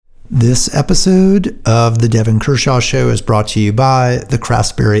This episode of The Devin Kershaw Show is brought to you by the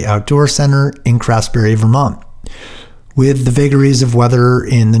Craftsbury Outdoor Center in Craftsbury, Vermont. With the vagaries of weather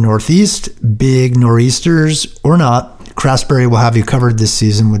in the Northeast, big nor'easters or not, Craftsbury will have you covered this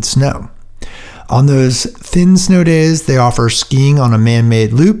season with snow. On those thin snow days, they offer skiing on a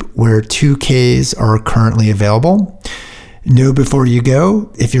man-made loop where 2Ks are currently available. Know before you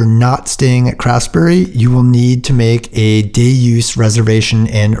go, if you're not staying at Craftsbury, you will need to make a day-use reservation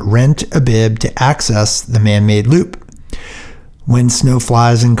and rent a bib to access the man-made loop. When snow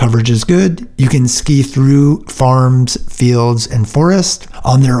flies and coverage is good, you can ski through farms, fields, and forest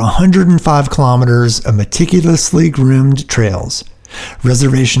on their 105 kilometers of meticulously groomed trails.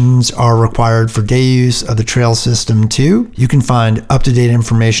 Reservations are required for day use of the trail system too. You can find up-to-date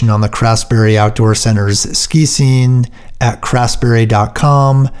information on the Craftsbury Outdoor Center's ski scene at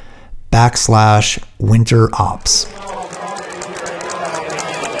craftsbury.com/winterops.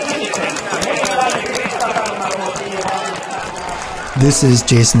 This is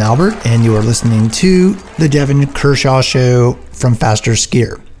Jason Albert, and you are listening to The Devin Kershaw Show from Faster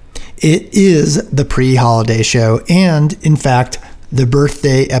Skier. It is the pre-holiday show, and in fact, the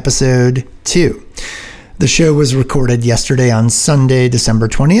birthday episode too. The show was recorded yesterday on Sunday, December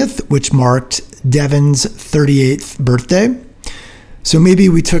 20th, which marked Devin's 38th birthday. So maybe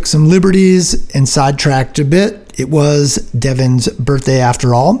we took some liberties and sidetracked a bit. It was Devin's birthday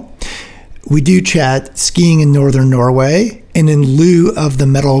after all. We do chat skiing in northern Norway, and in lieu of the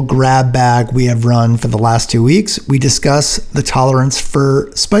metal grab bag we have run for the last 2 weeks, we discuss the tolerance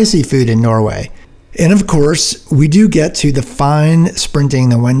for spicy food in Norway. And of course, we do get to the fine sprinting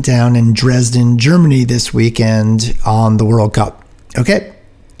that went down in Dresden, Germany this weekend on the World Cup. Okay,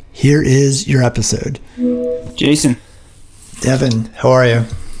 here is your episode. Jason. Devin, how are you?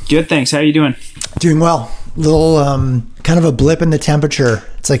 Good, thanks. How are you doing? Doing well. Little kind of a blip in the temperature.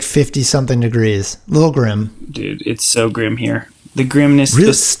 It's like 50-something degrees. Little grim. Dude, it's so grim here. The grimness.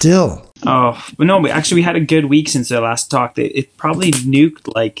 Really still? Oh, but no, actually we had a good week since the last talk. It probably nuked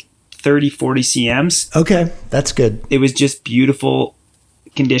like 30, 40 CMs. Okay, that's good. It was just beautiful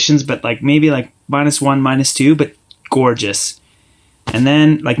conditions, but like maybe like -1, -2, but gorgeous. And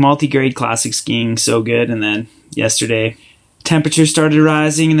then like multi-grade classic skiing, so good. And then yesterday, temperature started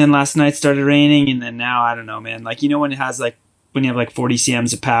rising, and then last night started raining, and then now I don't know, man. Like, you know, when you have like 40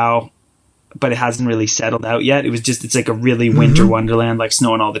 CMs of POW, but it hasn't really settled out yet. It's like a really winter wonderland, like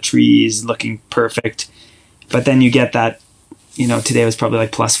snow on all the trees, looking perfect. But then you get that, you know, today was probably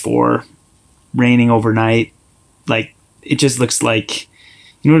like +4, raining overnight. Like, it just looks like,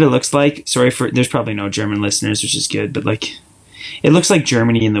 you know what it looks like? There's probably no German listeners, which is good, but like, it looks like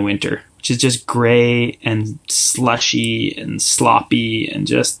Germany in the winter, which is just gray and slushy and sloppy and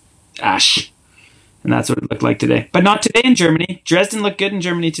just ash. And that's what it looked like today. But not today in Germany. Dresden looked good in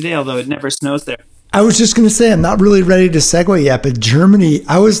Germany today, although it never snows there. I was just going to say, I'm not really ready to segue yet, but Germany,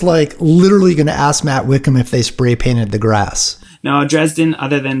 I was like literally going to ask Matt Wickham if they spray painted the grass. No, Dresden,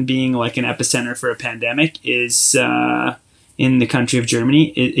 other than being like an epicenter for a pandemic, is in the country of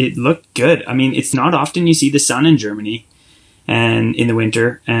Germany. It looked good. I mean, it's not often you see the sun in Germany and in the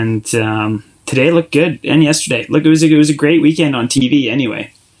winter. And today looked good, and yesterday. Look, it was a great weekend on TV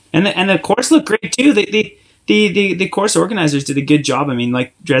anyway. And the course looked great too. The course organizers did a good job. I mean,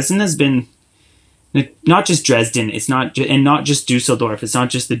 like, Dresden has been, not just Dresden, it's not, and not just Dusseldorf, it's not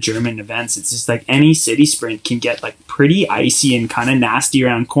just the German events. It's just like any city sprint can get like pretty icy and kind of nasty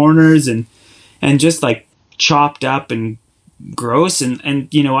around corners and just like chopped up and gross. And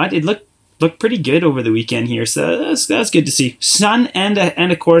you know what? It looked pretty good over the weekend here. So that's good to see. Sun and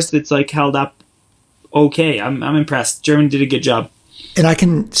a course that's like held up okay. I'm impressed. Germany did a good job. And I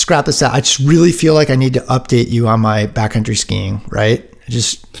can scrap this out. I just really feel like I need to update you on my backcountry skiing, right?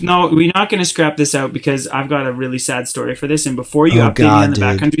 No, we're not going to scrap this out because I've got a really sad story for this. And before you update me on the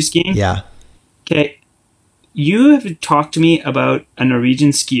backcountry skiing, yeah. Okay, you have talked to me about a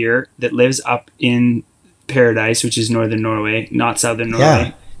Norwegian skier that lives up in Paradise, which is northern Norway, not southern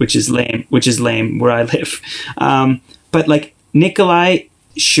Norway, which is lame where I live. But like Nikolai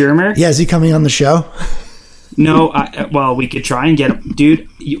Schirmer. Yeah, is he coming on the show? No, well, we could try and get him. Dude,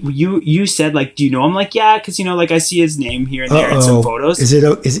 you said, like, do you know him? Like, yeah, because, you know, like, I see his name here and there in some photos. Is it?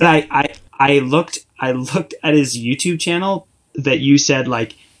 But I looked at his YouTube channel that you said,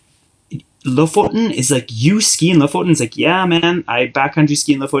 like, Lofoten is like, you ski in Lofoten? It's like, yeah, man, I backcountry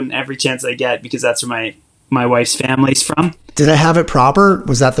ski in Lofoten every chance I get because that's where my wife's family's from. Did I have it proper?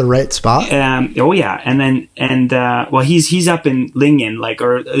 Was that the right spot? Oh yeah, well, he's up in Lingen, like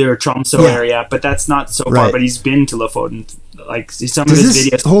or Tromsø area, but that's not so far. But he's been to Lofoten, like some of his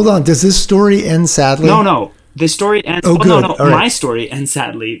videos. Hold on, does this story end sadly? No. the story ends. Oh, good. No, All right. my story ends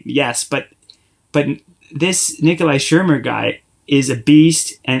sadly, yes, but this Nikolai Schirmer guy is a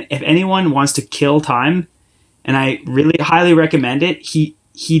beast, and if anyone wants to kill time, and I really highly recommend it,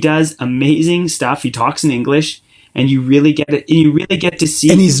 he does amazing stuff. He talks in English, and you really get it. And you really get to see,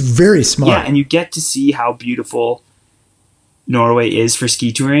 And he's very smart. yeah, and you get to see how beautiful Norway is for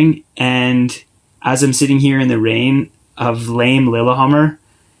ski touring. And as I'm sitting here in the rain of lame Lillehammer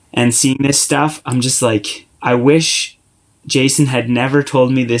and seeing this stuff, I'm just like, I wish Jason had never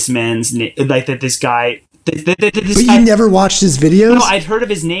told me this man's name, like that this guy. But you never watched his videos? No, I'd heard of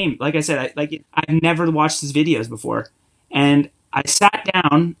his name. Like I said, I've never watched his videos before, and I sat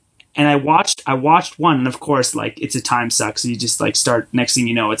down and I watched one, and of course, like, it's a time suck, so you just like start. Next thing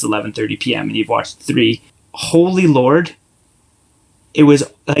you know, it's 11:30 p.m. and you've watched 3. Holy Lord! It was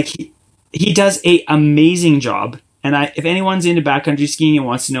like he does a amazing job, and if anyone's into backcountry skiing and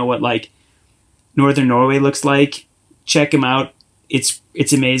wants to know what like Northern Norway looks like, check him out.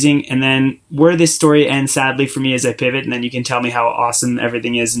 It's amazing. And then where this story ends, sadly for me, as I pivot, and then you can tell me how awesome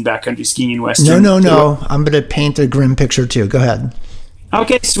everything is in backcountry skiing in Western. No. I'm going to paint a grim picture too. Go ahead.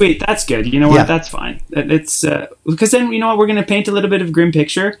 Okay, sweet. That's good. You know what? Yeah. That's fine. It's because then, you know what? We're going to paint a little bit of a grim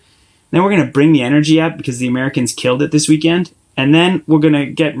picture. Then we're going to bring the energy up because the Americans killed it this weekend. And then we're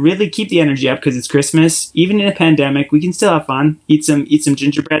going to keep the energy up because it's Christmas. Even in a pandemic, we can still have fun. Eat some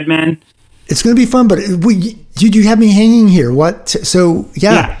gingerbread man. It's going to be fun, but dude, you have me hanging here. What? So,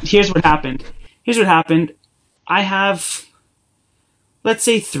 yeah. Here's what happened. I have, let's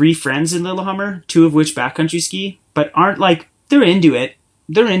say, 3 friends in Lillehammer, 2 of which backcountry ski, but aren't like, they're into it.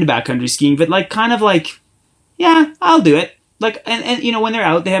 They're into backcountry skiing, but like, kind of like, yeah, I'll do it. Like, and you know, when they're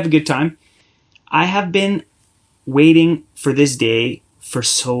out, they have a good time. I have been waiting for this day for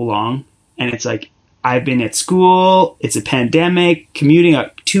so long, and it's like, I've been at school, it's a pandemic, commuting,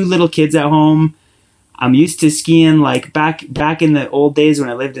 2 little kids at home. I'm used to skiing like back in the old days when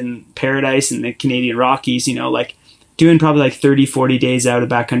I lived in Paradise in the Canadian Rockies, you know, like doing probably like 30, 40 days out of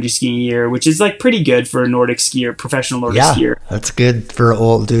backcountry skiing a year, which is like pretty good for a Nordic skier, professional Nordic skier. That's good for an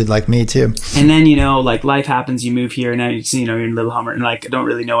old dude like me too. And then, you know, like life happens, you move here, now you're in Lillehammer, and like I don't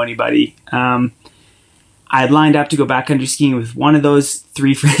really know anybody. I had lined up to go backcountry skiing with one of those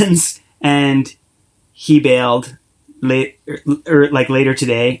 3 friends, and he bailed later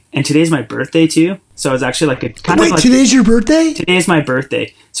today, and today's my birthday too. So I was actually like today's your birthday? Today is my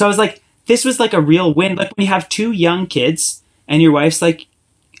birthday. So I was like, this was like a real win. Like when you have 2 young kids and your wife's like,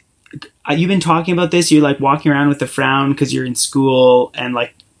 you've been talking about this, you're like walking around with a frown because you're in school and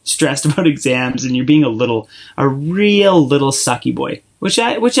like stressed about exams, and you're being a real little sucky boy, which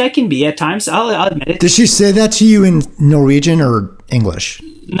I can be at times. I'll admit it. Does she say that to you in Norwegian or English?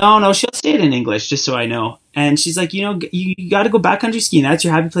 No, she'll say it in English just so I know. And she's like, you know, you got to go backcountry skiing. That's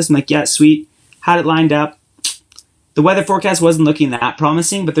your happy place. I'm like, yeah, sweet. Had it lined up. The weather forecast wasn't looking that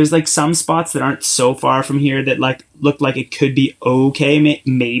promising, but there's like some spots that aren't so far from here that like look like it could be okay.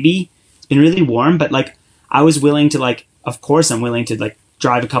 Maybe it's been really warm, but like I was willing to like, of course I'm willing to like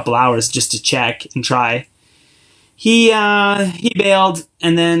drive a couple hours just to check and try. He bailed,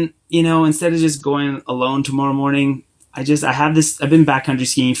 and then, you know, instead of just going alone tomorrow morning, I've been backcountry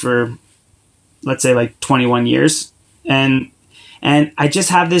skiing for, let's say, like 21 years. And I just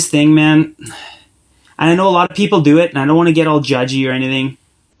have this thing, man. And I know a lot of people do it, and I don't want to get all judgy or anything,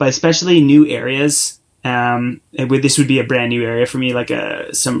 but especially new areas. This would be a brand new area for me, like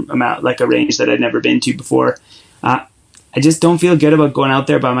a range that I'd never been to before. I just don't feel good about going out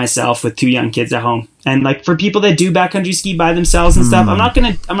there by myself with 2 young kids at home. And like for people that do backcountry ski by themselves and stuff,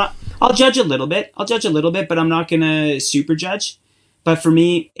 I'll judge a little bit, but I'm not going to super judge. But for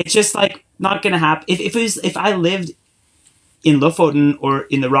me, it's just like not going to happen. If I lived in Lofoten or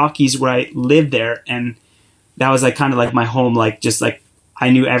in the Rockies where I lived there, and that was like kind of like my home, like just like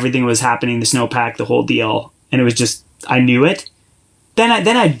I knew everything was happening, the snowpack, the whole deal, and it was just, I knew it, then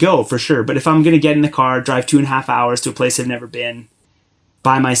I'd go for sure. But if I'm going to get in the car, drive 2.5 hours to a place I've never been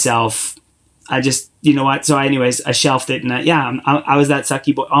by myself, I just, you know what? So anyways, I shelved it, and I was that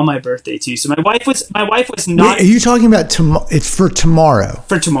sucky boy on my birthday too. So my wife was not. Wait, are you talking about it's for tomorrow?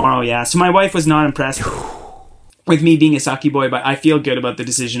 For tomorrow, yeah. So my wife was not impressed with me being a sucky boy, but I feel good about the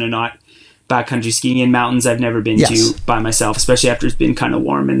decision of not backcountry skiing in mountains I've never been to by myself, especially after it's been kind of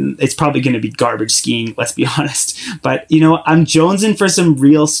warm, and it's probably going to be garbage skiing, let's be honest. But, you know, I'm jonesing for some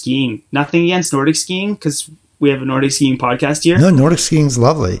real skiing. Nothing against Nordic skiing, because we have a Nordic skiing podcast here. No, Nordic skiing's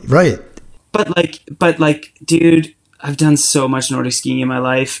lovely. Right. But like, dude, I've done so much Nordic skiing in my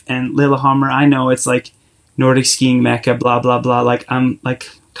life, and Lillehammer, I know it's like Nordic skiing mecca, blah, blah, blah. Like, I'm like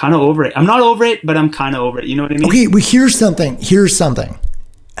kind of over it. I'm not over it, but I'm kind of over it. You know what I mean? Okay, well, here's something.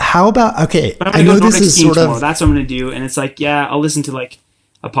 How about, okay, But I'm I gonna know go this Nordic is skiing sort tomorrow. of, That's what I'm gonna do. And it's like, yeah, I'll listen to like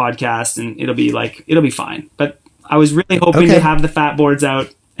a podcast and it'll be fine. But I was really hoping Okay. to have the fat boards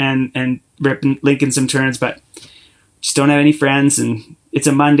out and linking some turns, but just don't have any friends, and it's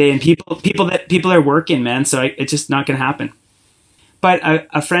a Monday, and people are working, man. So it's just not gonna happen. But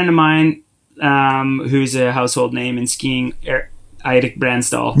a friend of mine, who's a household name in skiing, Eirik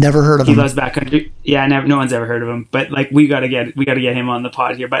Brandstall. never heard of He him. loves backcountry. Yeah, no one's ever heard of him. But like, we gotta get him on the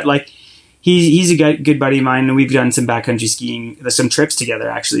pod here. But like, he's a good buddy of mine, and we've done some backcountry skiing, some trips together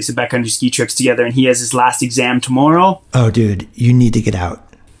actually, some backcountry ski trips together. And he has his last exam tomorrow. Oh, dude, you need to get out.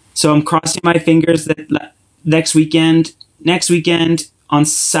 So I'm crossing my fingers that next weekend on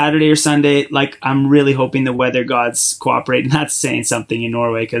Saturday or Sunday, like, I'm really hoping the weather gods cooperate, and that's saying something in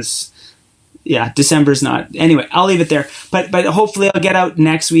Norway, because yeah, December's not. Anyway, I'll leave it there. But hopefully I'll get out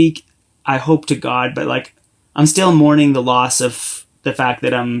next week. I hope to God, but like, I'm still mourning the loss of the fact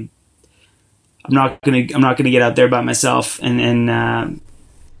that I'm not gonna get out there by myself. And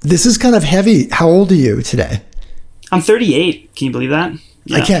This is kind of heavy. How old are you today? I'm 38. Can you believe that?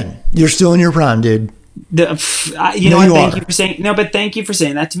 Yeah. I can. You're still in your prime, dude. Thank you for saying thank you for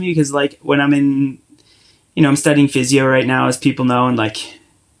saying that to me, because like, when I'm in, I'm studying physio right now, as people know, and like,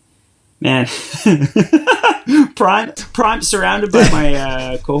 man, prime surrounded by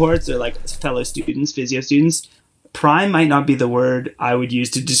my cohorts, or like fellow students, physio students. Prime might not be the word I would use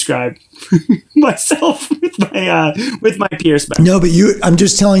to describe myself with my peers. But No, but I'm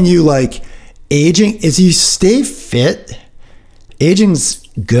just telling you, like, aging, as you stay fit, aging's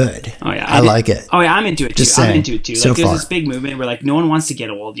good. Oh yeah, I like it. Oh yeah, I'm into it too. Just saying, I'm into it too. so Like, there's far. this big movement where like, no one wants to get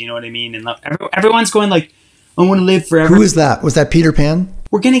old. You know what I mean? And like, everyone's going like, I want to live forever. Who is that? Was that Peter Pan?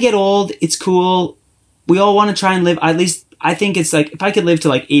 We're gonna get old. It's cool. We all want to try and live. At least I think it's like, if I could live to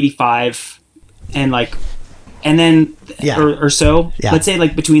like 85, and like, and then Yeah. or so. Yeah. Let's say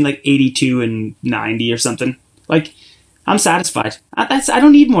like between like 82 and 90 or something. Like, I'm satisfied. I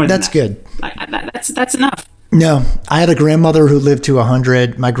don't need more than That's that. good. That's enough. No, I had a grandmother who lived to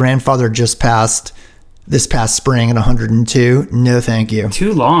 100. My grandfather just passed this past spring at 102. No, thank you.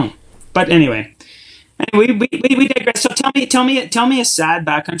 Too long. But anyway, we digress. So tell me a sad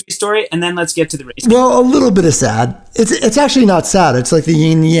backcountry story, and then let's get to the race. Well, a little bit of sad. It's actually not sad. It's like the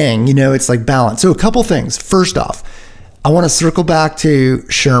yin yang, it's like balance. So a couple things. First off, I want to circle back to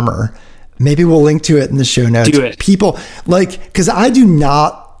Shermer. Maybe we'll link to it in the show notes. Do it. People, like, because I do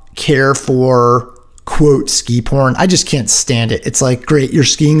not care for, quote, ski porn. I just can't stand it. It's like, great, you're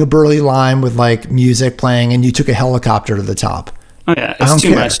skiing a burly line with like music playing and you took a helicopter to the top. Oh yeah, I don't it's too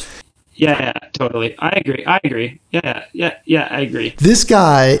care. much. Yeah, totally. I agree. Yeah, I agree. This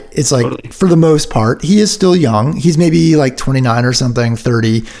guy is like, Totally. for the most part, he is still young. He's maybe like 29 or something,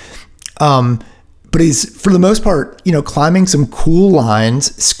 30. But he's, for the most part, climbing some cool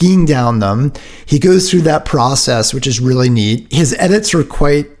lines, skiing down them. He goes through that process, which is really neat. His edits are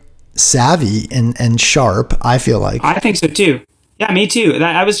quite savvy and sharp, I feel like. I think so too. Yeah, me too.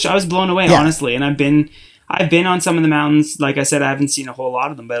 I was blown away, Yeah. honestly. And I've been on some of the mountains. Like I said, I haven't seen a whole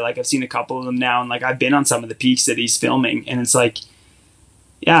lot of them, but like, I've seen a couple of them now, and like, I've been on some of the peaks that he's filming, and it's like,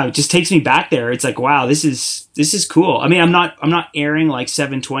 yeah, it just takes me back there. It's like, wow, this is cool. I mean, I'm not airing like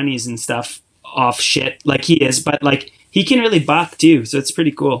 720s and stuff off shit like he is, but like, he can really buck too, so it's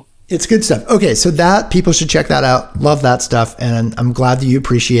pretty cool. It's good stuff. Okay, so that, people should check that out. Love that stuff, and I'm glad that you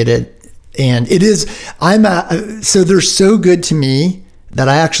appreciate it. And it is, so they're so good to me that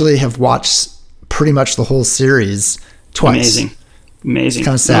I actually have watched pretty much the whole series twice. Amazing.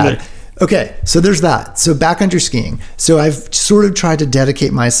 Kind of sad. Okay, so there's that. So backcountry skiing. So I've sort of tried to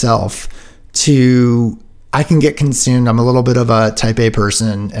dedicate myself to, I can get consumed. I'm a little bit of a type A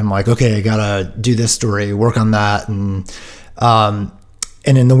person. I'm like, okay, I gotta do this story, work on that. And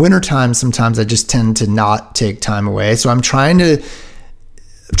in the wintertime, sometimes I just tend to not take time away. So I'm trying to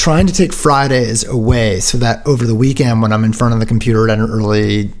take Fridays away so that over the weekend, when I'm in front of the computer at an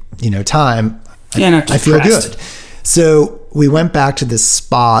early, time, I feel good. So we went back to this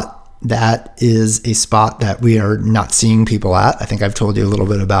spot that is a spot that we are not seeing people at. I think I've told you a little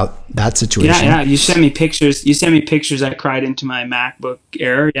bit about that situation. Yeah. You sent me pictures. I cried into my MacBook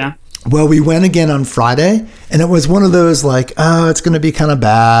Air. Yeah. Well, we went again on Friday, and it was one of those like, oh, it's going to be kind of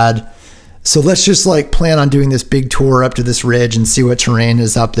bad. So let's just like plan on doing this big tour up to this ridge and see what terrain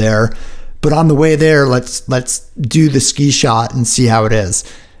is up there. But on the way there, let's do the ski shot and see how it is.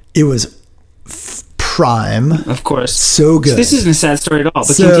 It was prime. Of course. So good. So this isn't a sad story at all,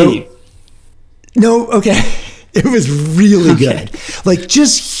 but So- continue. No, okay. It was really good. Like,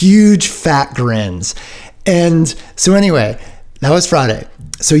 just huge fat grins. And so anyway, that was Friday.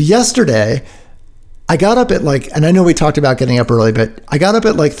 So yesterday, I got up at like, and I know we talked about getting up early, but I got up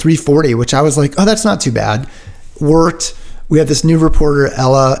at like 3:40, which I was like, oh, that's not too bad. Worked. We have this new reporter,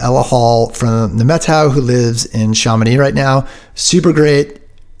 Ella Hall from the Metau, who lives in Chamonix right now. Super great.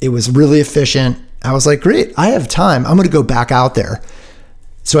 It was really efficient. I was like, great, I have time. I'm going to go back out there.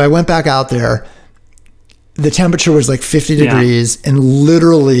 So I went back out there. The temperature was like 50 degrees, and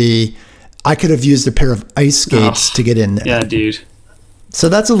literally I could have used a pair of ice skates to get in there. Yeah, dude. So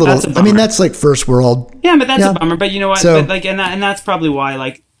that's a little, I mean, that's like first world. Yeah, but that's a bummer. But you know what? So, but like, and that's probably why,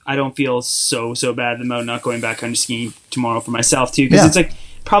 like, I don't feel so bad about not going back under skiing tomorrow for myself too, because it's like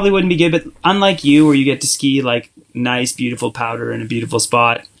probably wouldn't be good. But unlike you, where you get to ski like nice, beautiful powder in a beautiful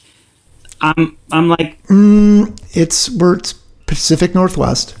spot, I'm like, we're Pacific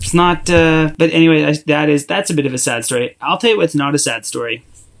Northwest. It's not. But anyway, that's a bit of a sad story. I'll tell you what's not a sad story.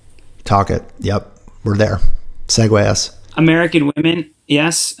 Talk it. Yep, we're there. Segue us. American women,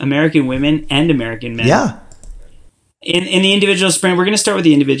 yes, American women and American men. Yeah. In the individual sprint, we're going to start with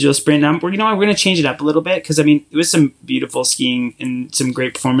the individual sprint. Now, we're going to change it up a little bit because, I mean, it was some beautiful skiing and some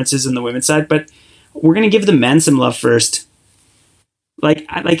great performances on the women's side, but we're going to give the men some love first. There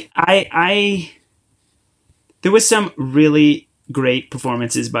was some really great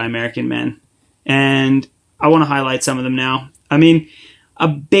performances by American men, and I want to highlight some of them now. I mean, a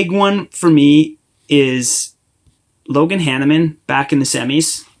big one for me is Logan Hanneman back in the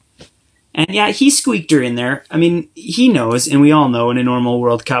semis. And yeah, he squeaked her in there. I mean, he knows, and we all know in a normal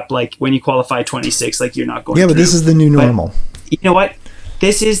World Cup, like when you qualify 26, like you're not going. Yeah, but this is the new normal. But you know what?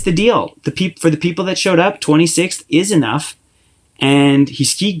 This is the deal. For the people that showed up, 26th is enough. And he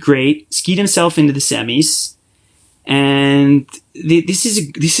skied great, skied himself into the semis, and this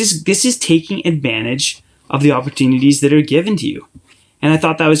is taking advantage of the opportunities that are given to you. And I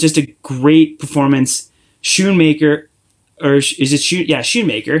thought that was just a great performance. Schoonmaker. Or is it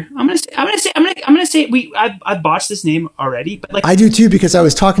Schoonmaker? I'm gonna say I've botched this name already, but like I do too, because I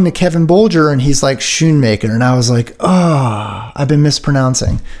was talking to Kevin Bolger and he's like Schoonmaker, and I was like, oh, I've been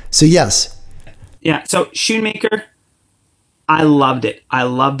mispronouncing. So yes, yeah. So Schoonmaker, I loved it. I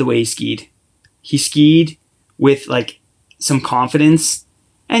loved the way he skied. He skied with like some confidence,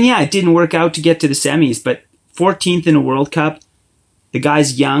 and yeah, it didn't work out to get to the semis, but 14th in a World Cup. The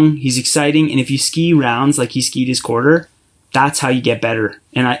guy's young, he's exciting, and if you ski rounds like he skied his quarter, that's how you get better.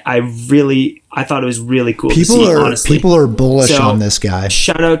 And I thought it was really cool to see, honestly. People are bullish on this guy.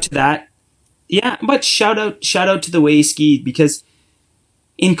 Shout out to that. Yeah, but shout out to the way he skied, because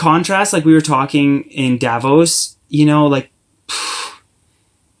in contrast, like we were talking in Davos, you know, like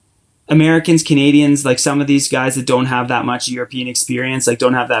Americans, Canadians, like some of these guys that don't have that much European experience, like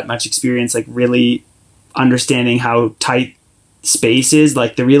don't have that much experience, like really understanding how tight space is.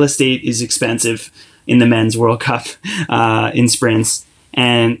 Like the real estate is expensive in the men's World Cup in sprints,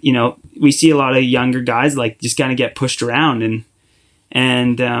 and you know we see a lot of younger guys like just kind of get pushed around,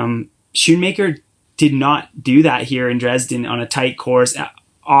 and Schoonmaker did not do that here in Dresden on a tight course.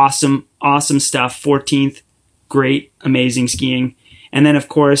 Awesome stuff. 14th, great, amazing skiing, and then of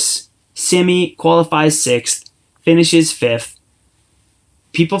course Simi qualifies 6th, finishes 5th.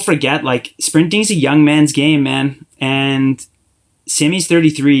 People forget like sprinting's a young man's game, man, and Simi's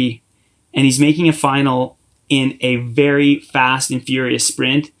 33. And he's making a final in a very fast and furious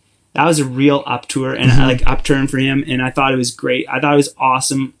sprint. That was a real upturn for him, and I thought it was great. I thought it was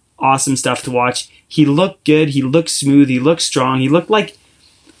awesome stuff to watch. He looked good. He looked smooth. He looked strong. He looked like,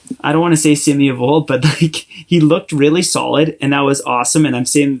 I don't want to say Simi of old, but like he looked really solid, and that was awesome. And I'm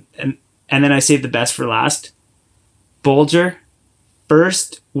saying, and then I saved the best for last. Bolger,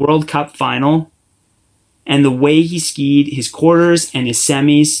 first World Cup final, and the way he skied his quarters and his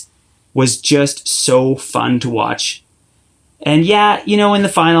semis was just so fun to watch. And yeah, you know, in the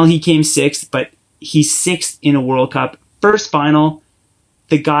final he came 6th, but he's 6th in a World Cup. First final.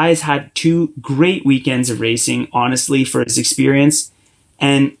 The guy's had 2 great weekends of racing, honestly, for his experience.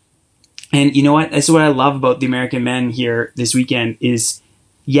 And you know what? That's what I love about the American men here this weekend is,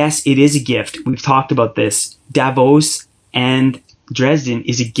 yes, it is a gift. We've talked about this. Davos and Dresden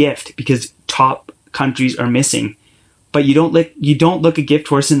is a gift because top countries are missing. But you don't look a gift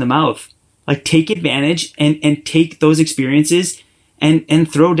horse in the mouth. Like take advantage and take those experiences and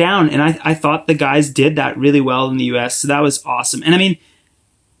throw down. And I thought the guys did that really well in the US. So that was awesome. And I mean,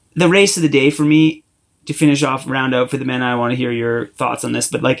 the race of the day for me, to finish off, round out for the men, I want to hear your thoughts on this.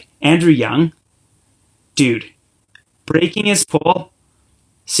 But like Andrew Young, dude, breaking his pole.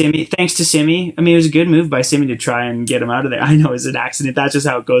 Simi, thanks to Simi. I mean, it was a good move by Simi to try and get him out of there. I know it was an accident. That's just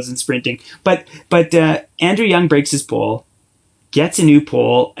how it goes in sprinting. But Andrew Young breaks his pole, gets a new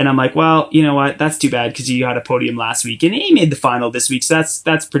pole, and I'm like, well, you know what? That's too bad because you had a podium last week, and he made the final this week, so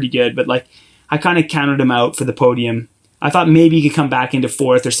that's pretty good. But like, I kind of counted him out for the podium. I thought maybe he could come back into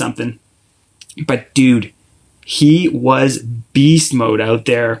fourth or something. But dude, he was beast mode out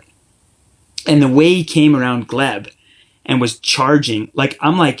there. And the way he came around Gleb and was charging, like,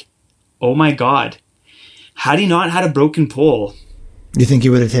 I'm like, oh my God, had he not had a broken pole? You think he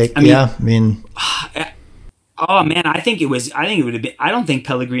would have taken? Oh man, I think it would have been. I don't think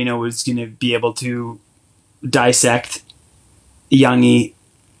Pellegrino was going to be able to dissect Youngie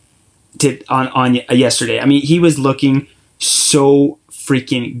on yesterday. I mean, he was looking so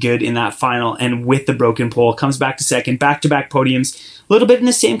freaking good in that final, and with the broken pole, comes back to second, back-to-back podiums. A little bit in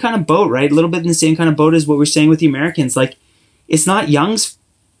the same kind of boat, right? A little bit in the same kind of boat as what we're saying with the Americans. Like, it's not Young's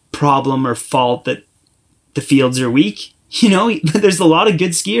problem or fault that the fields are weak. You know, there's a lot of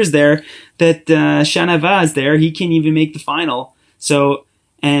good skiers there. That Chanava is there. He can't even make the final. So,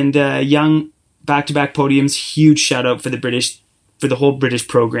 and Young, back-to-back podiums. Huge shout out for the whole British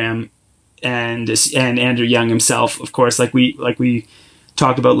program, and Andrew Young himself, of course. Like we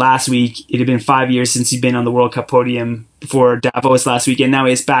talked about last week, it had been 5 years since he'd been on the World Cup podium before Davos last weekend. Now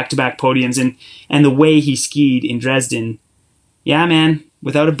he has back-to-back podiums, and the way he skied in Dresden, yeah, man,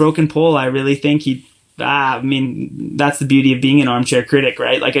 without a broken pole, I really think I mean, that's the beauty of being an armchair critic,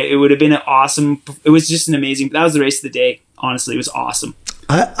 right? Like, it would have been an awesome, it was just an amazing, that was the race of the day. Honestly, it was awesome.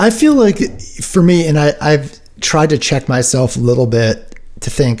 I feel like for me, and I've tried to check myself a little bit to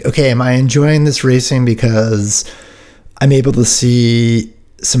think, okay, am I enjoying this racing because I'm able to see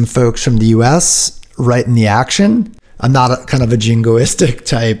some folks from the US right in the action? I'm not a kind of a jingoistic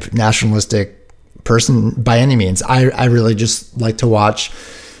type nationalistic person by any means. I really just like to watch,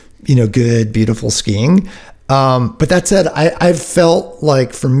 good, beautiful skiing. But that said, I've felt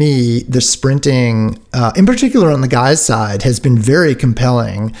like for me, the sprinting, in particular on the guys' side, has been very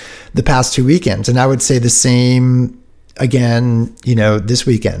compelling the past 2 weekends. And I would say the same again, this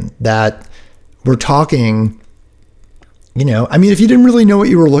weekend, that we're talking, I mean, if you didn't really know what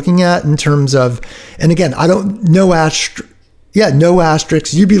you were looking at in terms of, and again, no asterisks,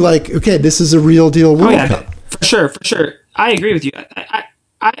 you'd be like, okay, this is a real deal World Cup. For sure. I agree with you.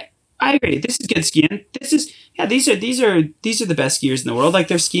 I agree. This is good skiing. These are the best skiers in the world. Like,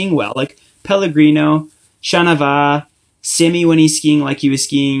 they're skiing well. Like Pellegrino, Chanava, Simi when he's skiing like he was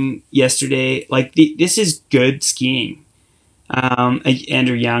skiing yesterday. Like, this is good skiing.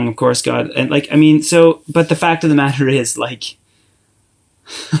 Andrew Young, of course, but the fact of the matter is, like,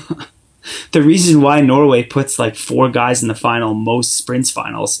 the reason why Norway puts like 4 guys in the final, most sprints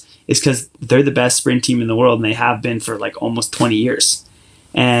finals, is because they're the best sprint team in the world, and they have been for like almost 20 years.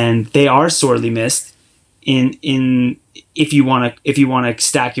 And they are sorely missed in if you want to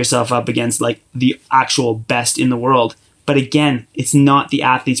stack yourself up against like the actual best in the world. But again, it's not the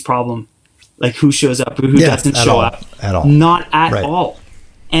athlete's problem. Like, who shows up, who doesn't show up at all. Not at all.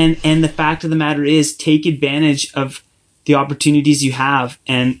 And the fact of the matter is, take advantage of the opportunities you have.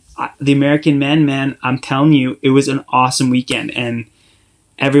 And the American men, man, I'm telling you, it was an awesome weekend, and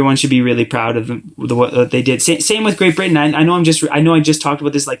everyone should be really proud of what they did. Same with Great Britain. I know I just talked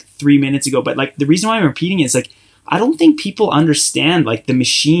about this like 3 minutes ago, but like, the reason why I'm repeating it is, like, I don't think people understand like the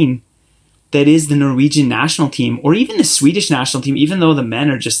machine that is the Norwegian national team, or even the Swedish national team. Even though the men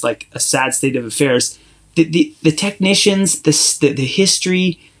are just like a sad state of affairs, the technicians, the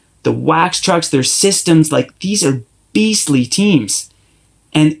history, the wax trucks, their systems, like, these are beastly teams,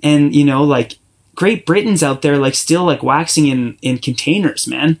 and like, Great Britain's out there, like, still like waxing in containers,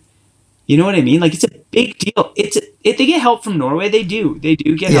 man. You know what I mean? Like, it's a big deal. If they get help from Norway, they do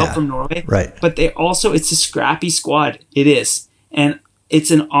get help from Norway, right? But it's a scrappy squad. It is, and it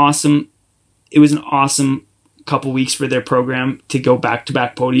was an awesome couple weeks for their program to go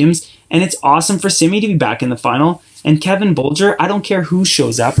back-to-back podiums, and it's awesome for Simi to be back in the final. And Kevin Bolger, I don't care who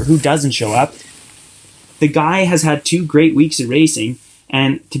shows up or who doesn't show up, the guy has had 2 great weeks of racing.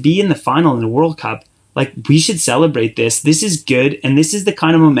 And to be in the final in the World Cup, like, we should celebrate this. This is good, and this is the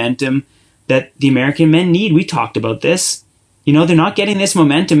kind of momentum that the American men need. We talked about this. They're not getting this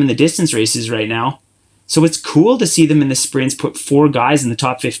momentum in the distance races right now. So it's cool to see them in the sprints put 4 guys in the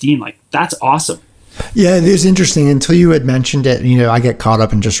top 15. Like, that's awesome. Yeah, it is interesting. Until you had mentioned it, I get caught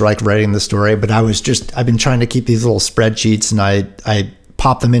up in just like writing the story, but I've been trying to keep these little spreadsheets, and I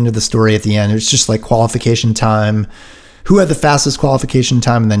pop them into the story at the end. It's just like qualification time, who had the fastest qualification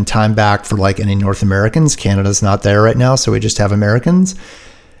time, and then time back for like any North Americans. Canada's not there right now, so we just have Americans.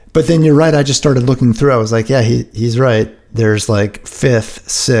 But then you're right. I just started looking through. I was like, yeah, he's right. There's like 5th,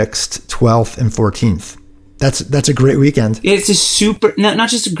 6th, 12th, and 14th. That's a great weekend. It's a super, not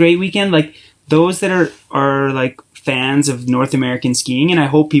just a great weekend. Like, those that are like fans of North American skiing, and I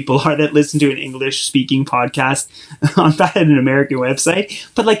hope people are that listen to an English speaking podcast on an American website.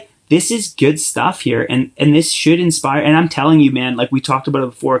 But like, this is good stuff here, and this should inspire. And I'm telling you, man, like we talked about it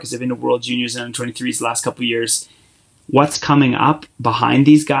before, because I've been to World Juniors and under-23s the last couple of years. What's coming up behind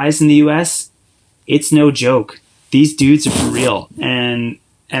these guys in the U.S., it's no joke. These dudes are for real, and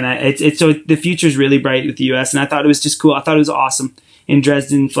it's so the future is really bright with the U.S. And I thought it was just cool. I thought it was awesome in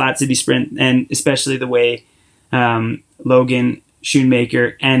Dresden Flat City Sprint, and especially the way Logan,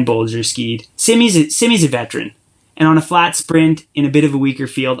 Schoonmaker, and Bolger skied. Simi's a veteran. And on a flat sprint in a bit of a weaker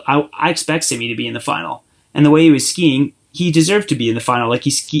field, I expect Simi to be in the final. And the way he was skiing, he deserved to be in the final. Like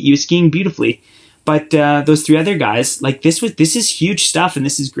he was skiing beautifully. But those three other guys, like this is huge stuff, and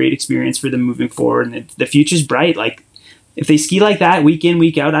this is great experience for them moving forward. And the future's bright. Like if they ski like that week in,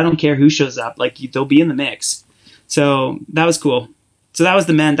 week out, I don't care who shows up. Like they'll be in the mix. So that was cool. So that was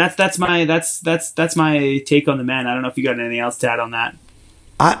the men. That's my take on the men. I don't know if you got anything else to add on that.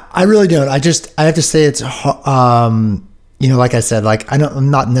 I really don't. I have to say it's, like I said, like I'm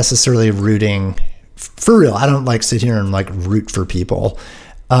not necessarily rooting for real. I don't like sit here and like root for people.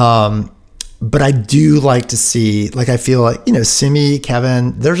 But I do like to see, like, I feel like, Simi,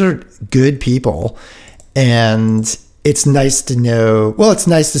 Kevin, those are good people. And it's nice to know, it's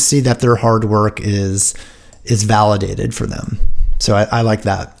nice to see that their hard work is validated for them. So I like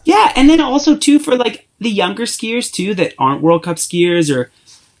that. Yeah. And then also too, for like the younger skiers too, that aren't World Cup skiers, or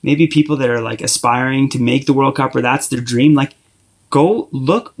maybe people that are like aspiring to make the World Cup, or that's their dream. Like, go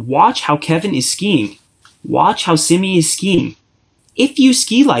watch how Kevin is skiing. Watch how Simi is skiing. If you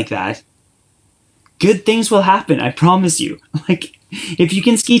ski like that, good things will happen. I promise you. Like, if you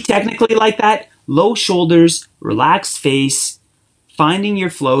can ski technically like that, low shoulders, relaxed face, finding your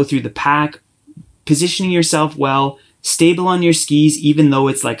flow through the pack, positioning yourself well, stable on your skis, even though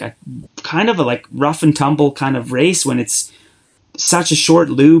it's like a kind of a like rough and tumble kind of race when it's such a short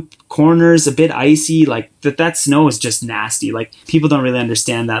loop, corners a bit icy, like that snow is just nasty. Like people don't really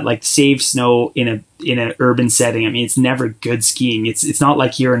understand that. Like save snow in an urban setting. I mean, it's never good skiing. It's not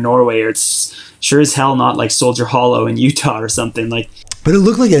like here in Norway, or it's sure as hell not like Soldier Hollow in Utah or something. Like, but it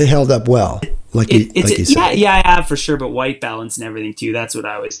looked like it held up well. Like you said. Yeah, for sure. But white balance and everything too. That's what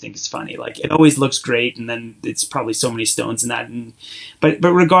I always think is funny. Like it always looks great, and then it's probably so many stones in that. But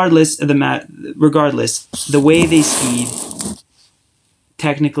regardless of the way they skied,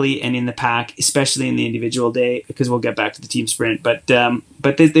 technically and in the pack, especially in the individual day, because we'll get back to the team sprint. But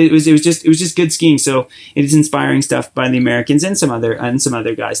it was just good skiing. So it is inspiring stuff by the Americans and some other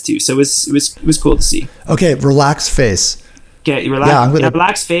guys too. So it was cool to see. Okay, relaxed face. Okay,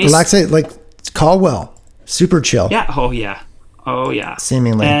 relaxed face. Relax face, like Caldwell, super chill. Yeah. Oh yeah.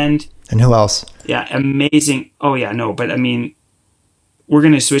 Seemingly. And who else? Yeah, amazing. Oh yeah, no, but I mean, we're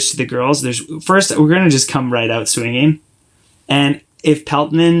gonna switch to the girls. We're gonna just come right out swinging, and if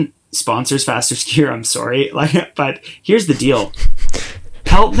Peltonen sponsors Faster Skier, I'm sorry. But here's the deal.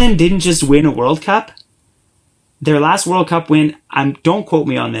 Peltonen didn't just win a World Cup. Their last World Cup win, don't quote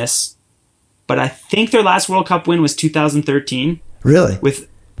me on this, but I think their last World Cup win was 2013. Really? With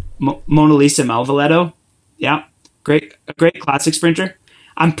Mona Lisa Malvaletto. Yeah. Great classic sprinter.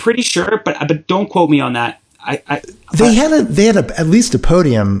 I'm pretty sure, but don't quote me on that. They had at least a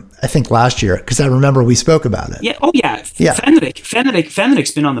podium, I think, last year, because I remember we spoke about it. Yeah. Oh yeah. Yeah.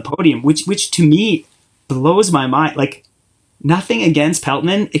 Fenrik's been on the podium, which to me blows my mind. Like, nothing against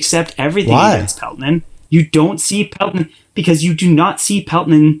Peltonen except everything against Peltonen. You don't see Peltonen because you do not see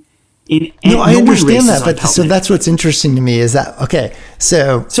Peltonen in. No, I understand that, but so that's what's interesting to me is that okay.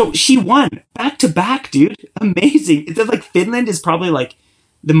 So she won back to back, dude. Amazing. It's like Finland is probably like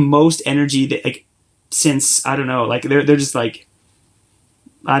the most energy that like. Since I don't know, like they're just like,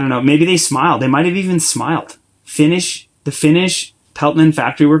 I don't know, maybe they smiled. They might have even smiled. The Finnish Peltonen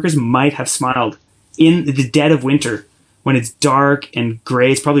factory workers might have smiled in the dead of winter when it's dark and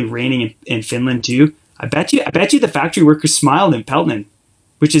gray. It's probably raining in Finland too. I bet you the factory workers smiled in Peltonen,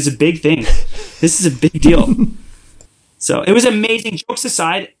 which is a big thing. This is a big deal. So it was amazing. Jokes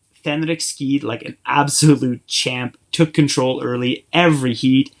aside, Fenrik skied like an absolute champ. Took control early, every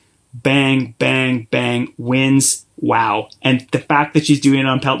heat. Bang, bang, bang, wins. Wow. And the fact that she's doing it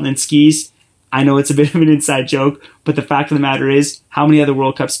on Peltonen skis, I know it's a bit of an inside joke, but the fact of the matter is, how many other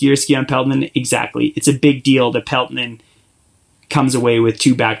World Cup skiers ski on Peltonen? Exactly. It's a big deal that Peltonen comes away with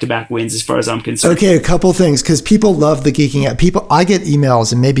 2 back-to-back wins as far as I'm concerned. Okay, a couple things, because people love the geeking out. I get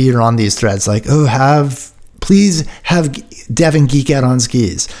emails, and maybe you're on these threads, like, please have Devin geek out on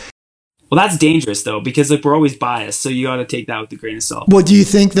skis. Well, that's dangerous, though, because like we're always biased, so you got to take that with a grain of salt. Well, do you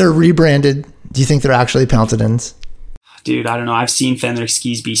think they're rebranded? Do you think they're actually Peltonens? Dude, I don't know. I've seen Fenrik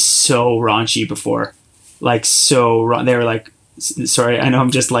skis be so raunchy before. Like, so they were like sorry, I know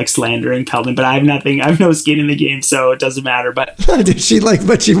I'm just like slandering Pelton, but I have no skin in the game, so it doesn't matter. But Did she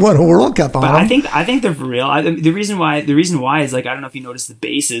but she won a World Cup on but them. I think they're for real. The reason why is like, I don't know if you noticed the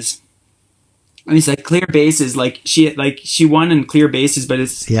bases. I mean, it's like clear bases. Like she won in clear bases, but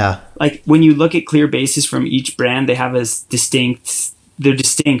it's like when you look at clear bases from each brand, they have they're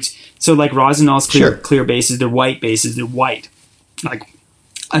distinct. So like Rosenall's clear bases, they're white bases. They're white. Like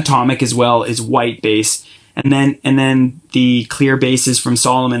Atomic as well is white base. And then the clear bases from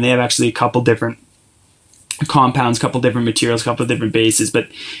Solomon, they have actually a couple different compounds, couple different materials, couple different bases, but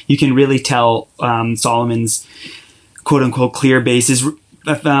you can really tell Solomon's quote unquote clear bases.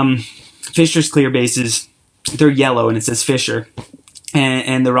 Fisher's clear bases, they're yellow and it says Fisher.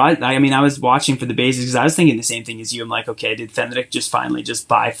 And I mean, I was watching for the bases because I was thinking the same thing as you. I'm like, okay, did Fenwick just finally just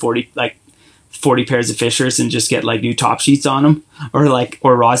buy 40 pairs of Fishers and just get like new top sheets on them, or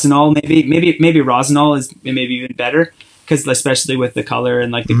Rosenall? Maybe Rosenall is maybe even better because especially with the color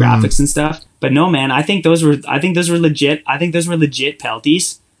and like the graphics and stuff. But no, man, I think those were legit. I think those were legit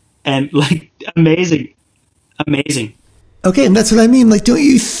Pelties and like amazing. Okay, and that's what I mean. Like, don't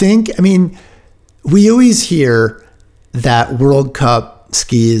you think? I mean, we always hear that World Cup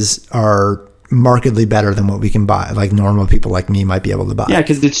skis are markedly better than what we can buy, like normal people like me might be able to buy. Yeah,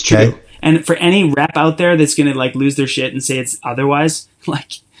 because it's true. Okay? And for any rep out there that's gonna like lose their shit and say it's otherwise,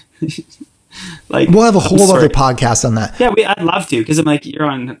 like we'll have a whole other podcast on that. Yeah, I'd love to, because I'm like, you're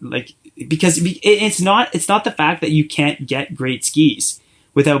on like, because it's not the fact that you can't get great skis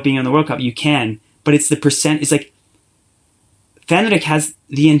without being on the World Cup. You can, but it's the percent. It's like Fenwick has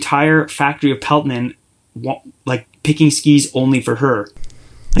the entire factory of Peltonen like picking skis only for her.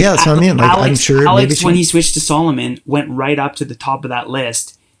 Like, yeah, that's what I mean. Like, I'm sure Alex, when he switched to Solomon, went right up to the top of that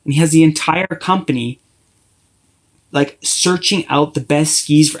list, and he has the entire company like searching out the best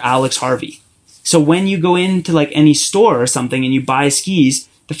skis for Alex Harvey. So when you go into like any store or something and you buy skis,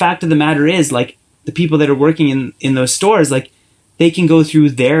 the fact of the matter is, like, the people that are working in those stores, like, they can go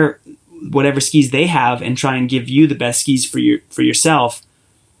through their whatever skis they have and try and give you the best skis for yourself.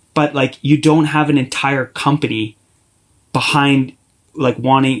 But like, you don't have an entire company behind like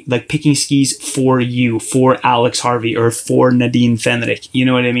wanting, like, picking skis for you, for Alex Harvey or for Nadine Fenwick. You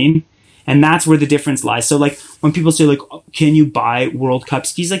know what I mean? And that's where the difference lies. So like, when people say like, can you buy World Cup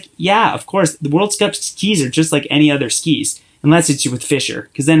skis? Like, yeah, of course. The World Cup skis are just like any other skis, unless it's with Fisher,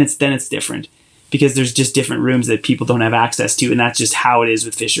 because then it's different, because there's just different rooms that people don't have access to, and that's just how it is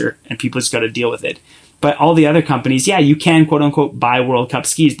with Fisher, and people just got to deal with it. But all the other companies, yeah, you can quote unquote buy World Cup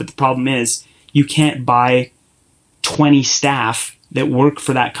skis, but the problem is you can't buy 20 staff that work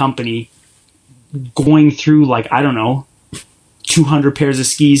for that company going through, like, I don't know, 200 pairs of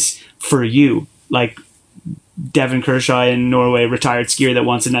skis for you, like Devin Kershaw in Norway, retired skier that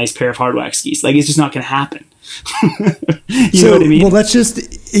wants a nice pair of hard wax skis. Like, it's just not going to happen. You know what I mean? Well, that's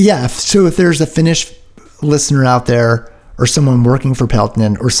just, yeah. So if there's a Finnish listener out there or someone working for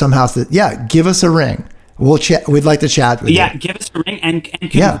Peltonen or somehow, yeah, give us a ring. We'll chat. We'd like to chat with you. Yeah, give us a ring, and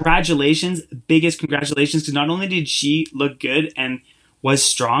congratulations, biggest congratulations, because not only did she look good and was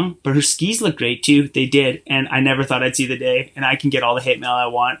strong, but her skis look great too. They did, and I never thought I'd see the day. And I can get all the hate mail I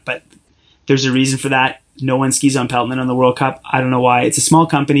want, but there's a reason for that. No one skis on Peltonen on the World Cup. I don't know why. It's a small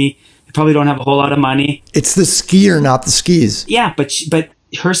company. They probably don't have a whole lot of money. It's the skier, not the skis. Yeah, but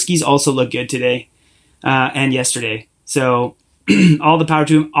her skis also look good today and yesterday. So all the power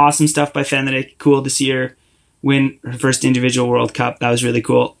to him. Awesome stuff by Fenwick. Cool to see her win her first individual World Cup. That was really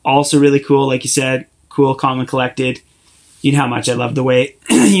cool. Also really cool, like you said, cool, calm and collected. You know how much I love the way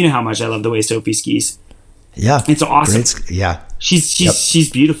Sophie skis. Yeah, it's awesome. Yeah, she's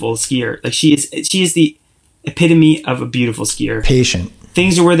beautiful skier. Like, she is the epitome of a beautiful skier. Patient.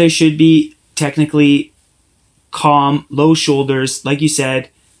 Things are where they should be. Technically calm, low shoulders, like you said,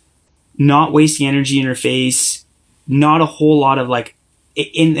 not wasting energy in her face, not a whole lot of like,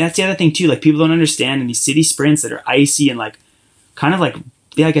 and that's the other thing too, like, people don't understand in these city sprints that are icy and like kind of like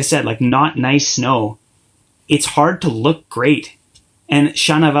I said, like, not nice snow, it's hard to look great. And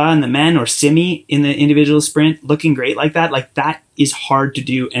Shanava and the men, or Simi in the individual sprint, looking great like that is hard to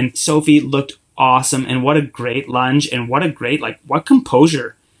do. And Sophie looked awesome, and what a great lunge, and what a great, like, what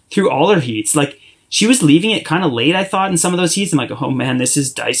composure through all her heats. Like, she was leaving it kind of late, I thought, in some of those heats. I'm like, oh man, this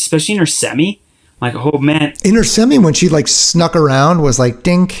is dicey, especially in her semi. I'm like, oh man. In her semi, when she like snuck around, was like,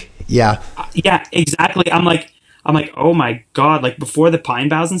 dink. Yeah. Yeah, exactly. I'm like, oh my God. Like, before the pine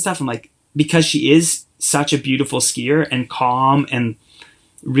boughs and stuff, I'm like, because she is such a beautiful skier and calm and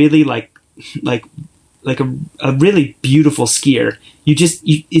really like a really beautiful skier.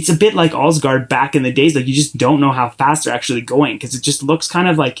 It's a bit like Alsgaard back in the days. Like, you just don't know how fast they're actually going, because it just looks kind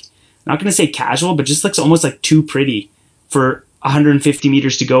of like, not going to say casual, but just looks almost like too pretty for 150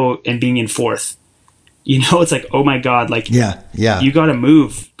 meters to go and being in fourth. It's like, oh my God, like, yeah, you got to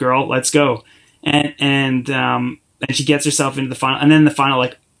move, girl. Let's go. And she gets herself into the final, and then the final,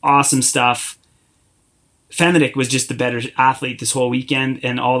 like, awesome stuff. Fenwick was just the better athlete this whole weekend,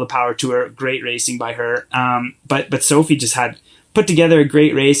 and all the power to her. Great racing by her. But Sophie just had put together a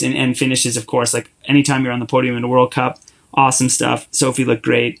great race and finishes, of course, like anytime you're on the podium in a World Cup, awesome stuff. Sophie looked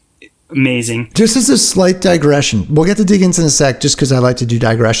great. Amazing. Just as a slight digression, we'll get to Diggins in a sec just because I like to do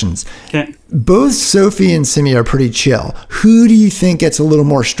digressions. Okay. Both Sophie and Simi are pretty chill. Who do you think gets a little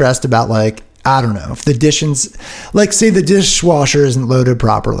more stressed about, like, I don't know, if the dishes, like, say the dishwasher isn't loaded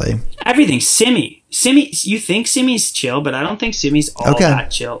properly? Everything. Simi, you think Simi's chill, but I don't think Simi's all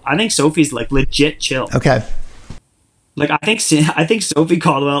that chill. I think Sophie's, like, legit chill. Okay. Like, I think Sophie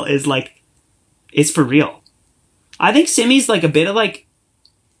Caldwell is, like, it's for real. I think Simi's, like, a bit of, like,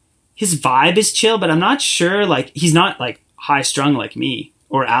 his vibe is chill, but I'm not sure, like, he's not, like, high strung like me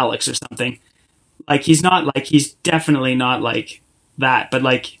or Alex or something. Like, he's definitely not like that, but,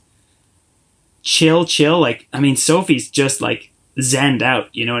 like, chill. Like, I mean, Sophie's just, like, zenned out.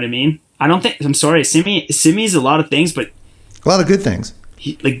 You know what I mean? I'm sorry. Simi's a lot of things, but a lot of good things.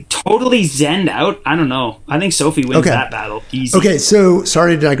 He, like, totally zenned out. I don't know. I think Sophie wins that battle easy. Okay. So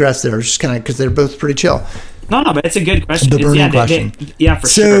sorry to digress there. Just kind of, cause they're both pretty chill. No, but it's a good question. The burning question. For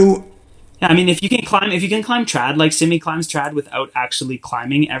sure. Yeah, I mean, if you can climb trad like Simi climbs trad without actually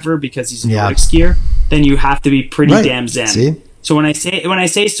climbing ever because he's a Nordic skier, then you have to be pretty damn zen. See? So when I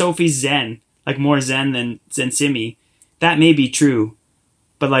say Sophie's zen, like more zen than Simi, that may be true.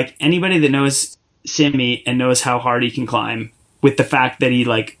 But, like, anybody that knows Simi and knows how hard he can climb, with the fact that he,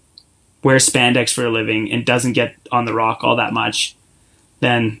 like, wears spandex for a living and doesn't get on the rock all that much,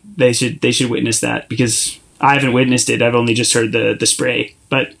 then they should witness that, because I haven't witnessed it. I've only just heard the spray,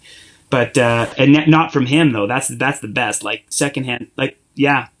 but and not from him though. That's the best. Like, secondhand, like,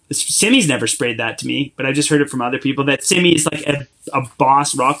 yeah, Simi's never sprayed that to me, but I just heard it from other people that Simi is like a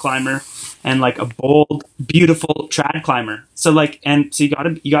boss rock climber and, like, a bold, beautiful trad climber. So, like, and so you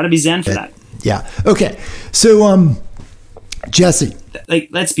gotta be zen for that. Yeah. Okay. So, Jesse, like,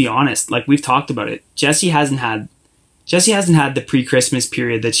 let's be honest. Like, we've talked about it. Jessie hasn't had the pre-Christmas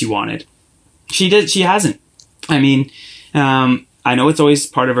period that she wanted. She hasn't. I mean, I know it's always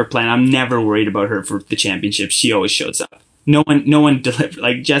part of her plan. I'm never worried about her for the championship. She always shows up. No one delivers.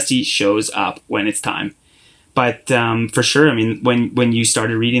 Like, Jessie shows up when it's time. But for sure, I mean, when you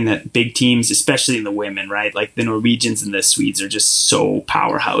started reading that big teams, especially in the women, right? Like, the Norwegians and the Swedes are just so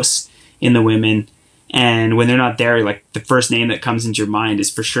powerhouse in the women. And when they're not there, like, the first name that comes into your mind is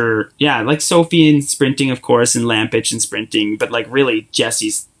for sure, yeah, like Sophie in sprinting, of course, and Lampich in sprinting. But, like, really,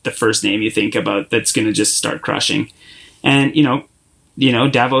 Jessie's the first name you think about that's going to just start crushing. And, you know,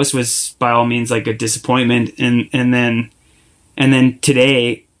 Davos was by all means, like, a disappointment. And then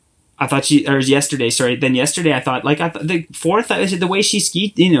today, I thought yesterday I thought the fourth, the way she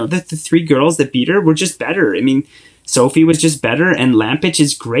skied, the three girls that beat her were just better. I mean, Sophie was just better, and Lampich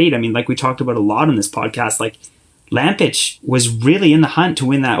is great. I mean, like we talked about a lot on this podcast, like, Lampich was really in the hunt to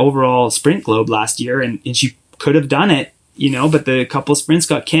win that overall sprint globe last year, and she could have done it, but the couple sprints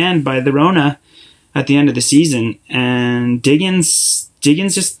got canned by the Rona at the end of the season. And Diggins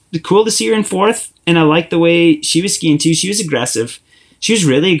just cool to see her in fourth, and I like the way she was skiing too. She was aggressive. She was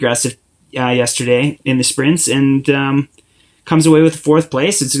really aggressive yesterday in the sprints, and comes away with fourth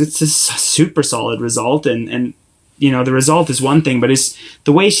place. It's a super solid result, and the result is one thing, but it's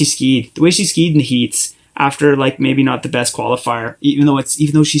the way she skied in the heats after, like, maybe not the best qualifier, even though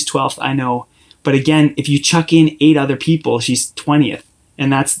she's 12th, I know. But again, if you chuck in 8 other people, she's 20th,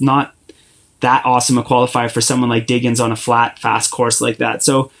 and that's not that awesome a qualifier for someone like Diggins on a flat, fast course like that.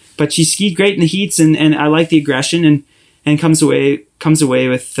 So, but she skied great in the heats, and I like the aggression, and comes away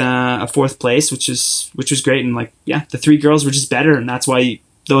with a fourth place, which was great. And, like, yeah, the three girls were just better, and that's why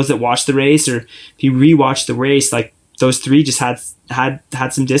those that watched the race, or if you rewatch the race, like, those three just had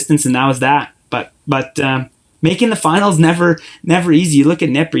some distance, and that was that. But making the finals never easy. You look at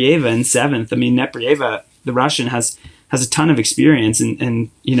Neprieva in 7th. I mean, Neprieva, the Russian, has a ton of experience, and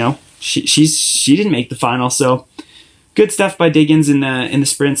she didn't make the final. So good stuff by Diggins in the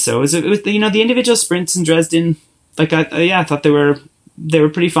sprints. So it was the individual sprints in Dresden. Like, I thought they were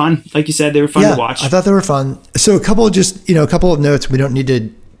pretty fun. Like you said, they were fun to watch. I thought they were fun. So a couple of notes. We don't need to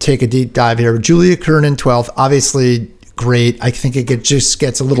take a deep dive here. Julia Kernan, 12th, obviously great. I think it just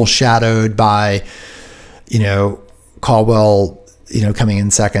gets a little shadowed by, Caldwell, coming in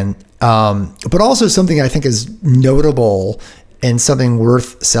second. But also something I think is notable and something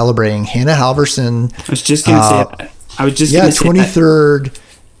worth celebrating. Hannah Halverson. I was just going to say that. I was just going to say 23rd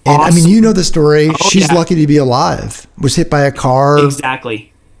And awesome. I mean, you know the story. She's yeah. lucky to be alive. Was hit by a car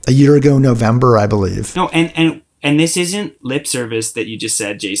Exactly. a year ago, November, I believe. No, and this isn't lip service that you just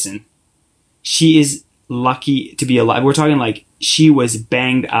said, Jason. She is lucky to be alive. We're talking like she was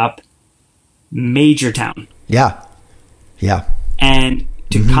banged up, major town. Yeah. Yeah. And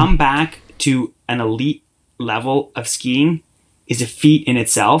to come back to an elite level of skiing is a feat in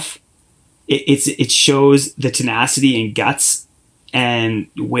itself. It shows the tenacity and guts and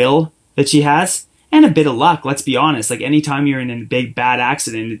will that she has, and a bit of luck. Let's be honest. Like anytime you're in a big bad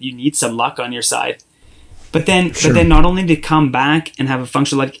accident, you need some luck on your side. But then, not only to come back and have a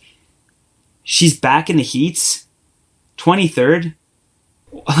function, like she's back in the heats, 23rd.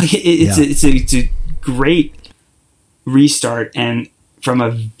 It's a great restart, and from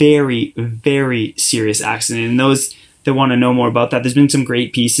a very, very serious accident. And those that want to know more about that, there's been some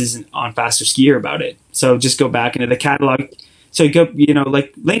great pieces on Faster Skier about it. So just go back into the catalog. So go,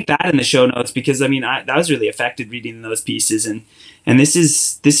 link that in the show notes, because I mean, that was really affected reading those pieces, and this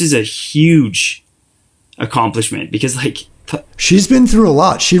is a huge accomplishment, because she's been through a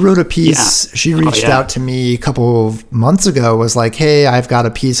lot. She wrote a piece. Yeah. She reached out to me a couple of months ago, was like, hey, I've got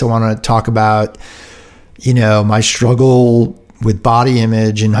a piece I want to talk about, my struggle with body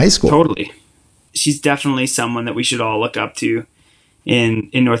image in high school. Totally. She's definitely someone that we should all look up to in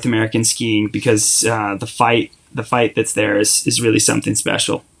North American skiing, because the fight that's there is really something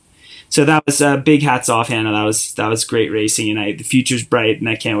special. So that was big hats off, Hannah. That was great racing, and the future's bright, and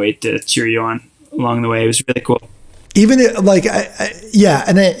I can't wait to cheer you on along the way. It was really cool. Even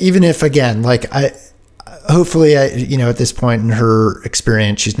even if, again, hopefully, at this point in her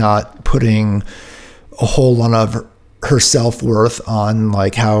experience, she's not putting a whole lot of her self-worth on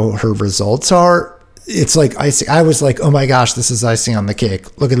how her results are. It's like icing. I was like, oh my gosh, this is icing on the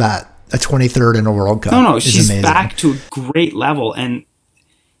cake. Look at that. A 23rd in a World Cup. No, she's amazing. Back to a great level and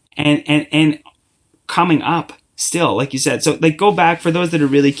coming up still, like you said. So go back, for those that are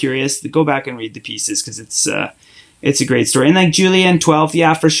really curious, go back and read the pieces, because it's a great story. And Julia in 12th,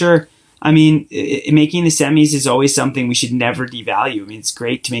 yeah, for sure. I mean, making the semis is always something we should never devalue. I mean, it's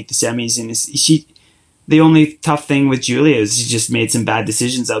great to make the semis, and the only tough thing with Julia is she just made some bad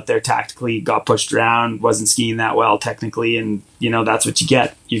decisions out there tactically, got pushed around, wasn't skiing that well technically, and that's what you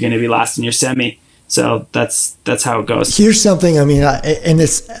get. You're going to be last in your semi. So that's how it goes. Here's something, I mean,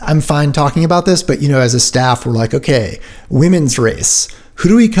 I'm fine talking about this, but as a staff, we're like, okay, women's race, who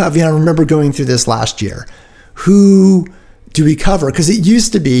do we cover? I remember going through this last year. Who do we cover? Because it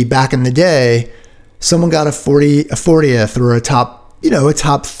used to be, back in the day, someone got a 40th or a top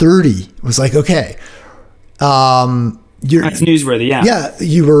 30. It was like, okay. That's newsworthy, yeah. Yeah,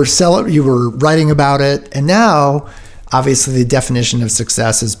 you were writing about it, and now obviously the definition of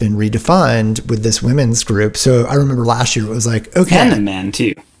success has been redefined with this women's group. So I remember last year it was like, okay, and the men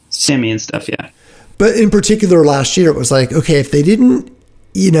too, semi and stuff, yeah. But in particular last year it was like, okay, if they didn't,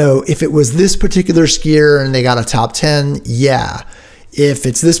 if it was this particular skier and they got a top 10, yeah. If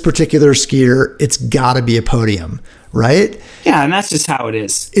it's this particular skier, it's got to be a podium, right? Yeah, and that's just how it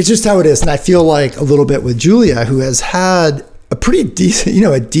is. It's just how it is. And I feel like a little bit with Julia, who has had a pretty decent,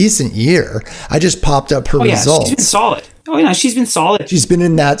 a decent year. I just popped up her results. She's been solid. Oh, yeah, she's been solid. She's been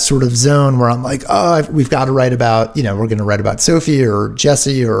in that sort of zone where I'm like, we've got to write about, we're going to write about Sophie or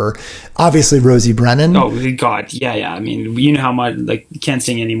Jessie or obviously Rosie Brennan. Oh, God. Yeah. I mean, you know how much, you can't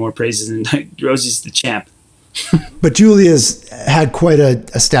sing any more praises, and Rosie's the champ. But Julia's had quite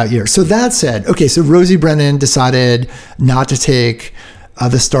a stout year. So that said, okay, so Rosie Brennan decided not to take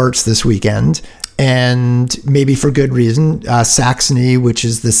the starts this weekend, and maybe for good reason. Saxony, which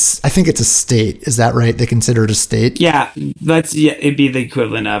is this, I think it's a state. Is that right? They consider it a state? Yeah, it'd be the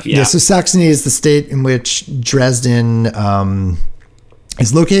equivalent of, yeah. Yeah, so Saxony is the state in which Dresden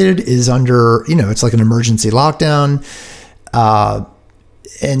is located, is under, it's like an emergency lockdown.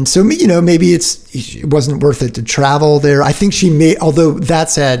 And so, maybe it wasn't worth it to travel there. I think although that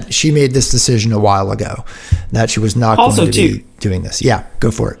said, she made this decision a while ago that she was not going to be doing this. Yeah,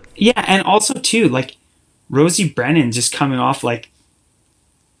 go for it. Yeah, and also too, Rosie Brennan just coming off well,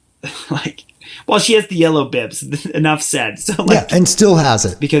 she has the yellow bibs, enough said. So yeah, and still has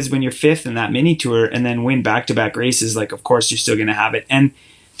it. Because when you're fifth in that mini tour and then win back-to-back races, of course you're still going to have it. And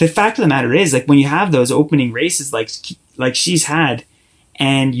the fact of the matter is, when you have those opening races like she's had,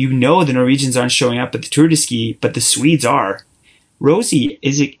 and the Norwegians aren't showing up at the Tour de Ski, but the Swedes are. Rosie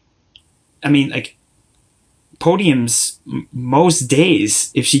podiums most days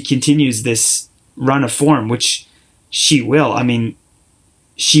if she continues this run of form, which she will. I mean,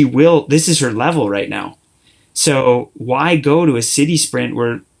 she will. This is her level right now. So why go to a city sprint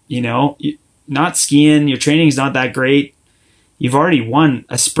where, you're not skiing, your training is not that great, you've already won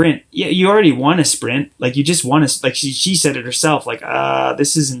a sprint. Yeah, you already won a sprint. Like, you just won like she said it herself, like,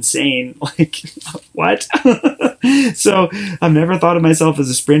 this is insane. Like, what? So I've never thought of myself as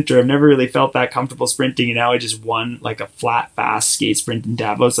a sprinter. I've never really felt that comfortable sprinting. And now I just won like a flat, fast skate sprint in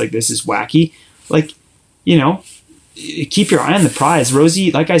Davos. Like, this is wacky. Like, keep your eye on the prize.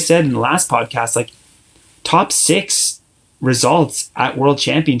 Rosie, like I said in the last podcast, like, top 6 results at World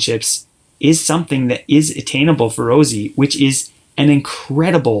Championships is something that is attainable for Rosie, which is an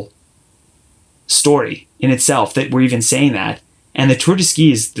incredible story in itself that we're even saying that. And the Tour de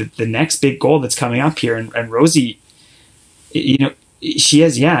Ski is the next big goal that's coming up here. And Rosie, she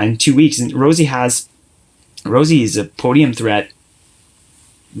has, in 2 weeks. And Rosie is a podium threat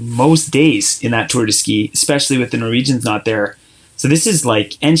most days in that Tour de Ski, especially with the Norwegians not there. So this is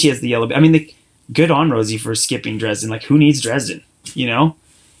like, and she has the yellow. I mean, good on Rosie for skipping Dresden. Like, who needs Dresden?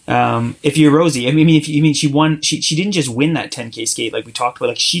 If you're Rosie, if she won, she didn't just win that 10K skate like we talked about.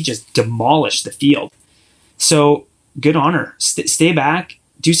 Like, she just demolished the field. So good on her. Stay back,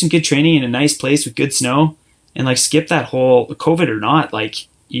 do some good training in a nice place with good snow, and like skip that whole COVID or not. Like,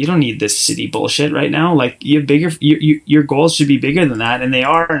 you don't need this city bullshit right now. Like, you have bigger. Your goals should be bigger than that, and they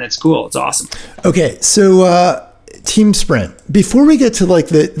are, and it's cool. It's awesome. Okay, so team sprint. Before we get to like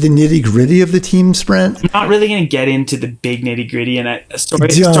the nitty gritty of the team sprint, I'm not really going to get into the big nitty gritty.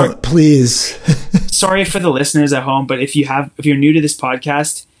 And please. Sorry for the listeners at home, but if you're new to this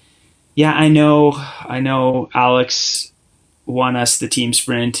podcast, I know Alex won us the team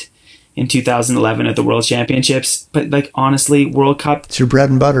sprint in 2011 at the World Championships, but like, honestly, World Cup, it's your bread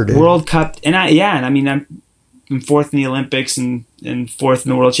and butter, dude. World Cup, and I'm 4th in the Olympics and 4th in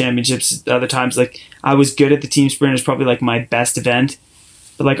the World Championships other times. Like, I was good at the team sprint. It's probably like my best event.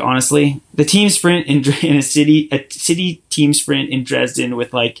 But like, honestly, the team sprint in a city team sprint in Dresden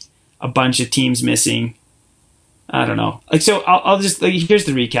with like a bunch of teams missing, I don't know. Like, so I'll just, like, here's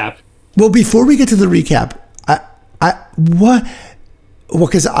the recap. Well, before we get to the recap,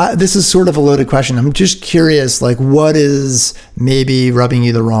 because this is sort of a loaded question. I'm just curious, like, what is maybe rubbing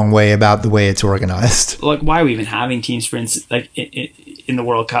you the wrong way about the way it's organized? Like, why are we even having team sprints, like, in the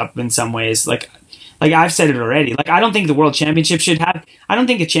World Cup in some ways? Like I've said it already. Like, I don't think the World Championship I don't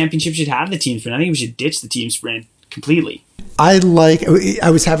think a championship should have the team sprint. I think we should ditch the team sprint completely. I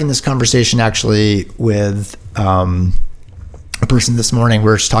was having this conversation actually with a person this morning. We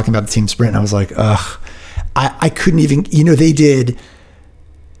were just talking about the team sprint, and I was like, I couldn't even, they did.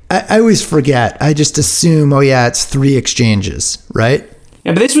 I always forget. I just assume, it's 3 exchanges, right?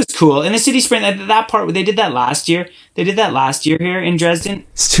 Yeah, but this was cool. And the city sprint, that part, they did that last year. They did that last year here in Dresden.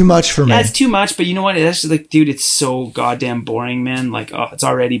 It's too much for me. Yeah, it's too much, but you know what? It's actually like, dude, it's so goddamn boring, man. Like, it's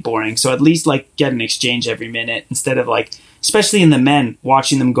already boring. So at least like get an exchange every minute instead of like, especially in the men,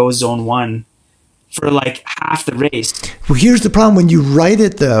 watching them go zone 1 for like half the race. Well, here's the problem when you write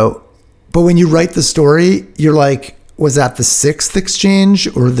it though, but when you write the story, you're like, was that the 6th exchange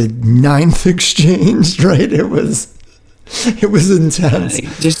or the 9th exchange? Right? It was intense.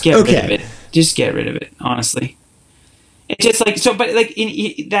 Just get rid of it. Just get rid of it. Honestly, it's just like, so. But like,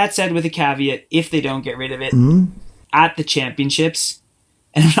 that said, with a caveat, if they don't get rid of it at the championships,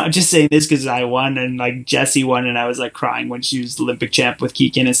 and I'm not just saying this because I won and like Jessie won and I was like crying when she was Olympic champ with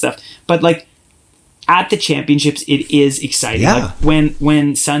Keegan and stuff, but like at the championships, it is exciting. Yeah. Like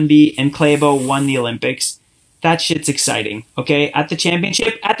when Sundby and Klæbo won the Olympics. That shit's exciting, okay? At the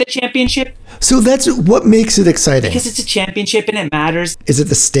championship. So that's what makes it exciting. Because it's a championship and it matters. Is it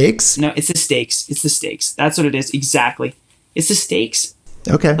the stakes? No, it's the stakes. It's the stakes. That's what it is. Exactly. It's the stakes.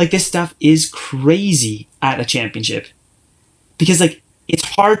 Okay. Like, this stuff is crazy at a championship. Because, like,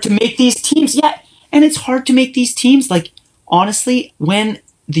 it's hard to make these teams. Yeah, and it's hard to make these teams. Like, honestly, when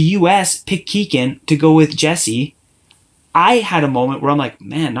the U.S. picked Keegan to go with Jessie, I had a moment where I'm like,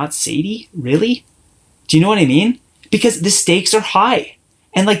 man, not Sadie? Really? Do you know what I mean? Because the stakes are high.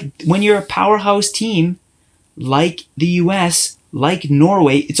 And like, when you're a powerhouse team like the US, like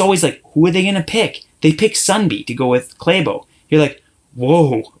Norway, it's always like, who are they going to pick? They pick Sundby to go with Klæbo. You're like,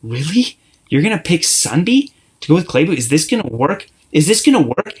 whoa, really? You're going to pick Sundby to go with Klæbo? Is this going to work?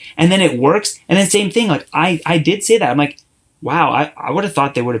 And then it works. And then same thing. Like, I did say that. I'm like, wow, I would have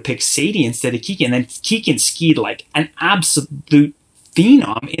thought they would have picked Sadie instead of Keegan. And then Keegan skied like an absolute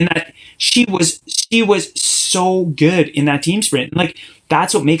phenom in that she was so good in that team sprint. Like,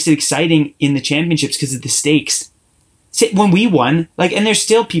 that's what makes it exciting in the championships, because of the stakes. When we won, like, and there's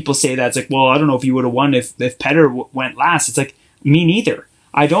still people say that it's like, well, I don't know if you would have won if Petter went last. It's like, me neither.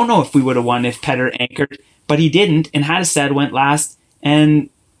 I don't know if we would have won if Petter anchored, but he didn't, and Hattestad went last, and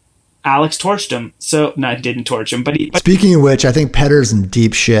Alex torched him. So, no, didn't torch him, but speaking of which, I think Petter's in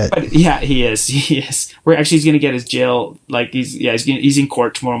deep shit. But yeah, he is. He is. He's going to get his jail. Like he's in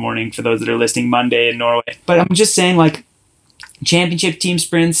court tomorrow morning for those that are listening, Monday in Norway. But I'm just saying, like, championship team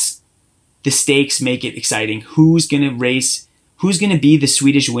sprints, the stakes make it exciting. Who's going to race? Who's going to be the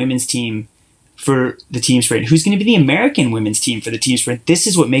Swedish women's team for the team sprint? Who's going to be the American women's team for the team sprint? This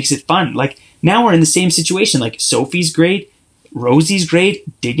is what makes it fun. Like, now we're in the same situation. Like, Sophie's great. Rosie's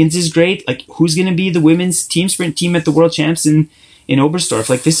great. Diggins is great. Like, who's going to be the women's team sprint team at the World Champs in Oberstdorf?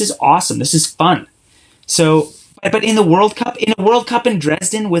 Like, this is awesome. This is fun. So, but in a World Cup in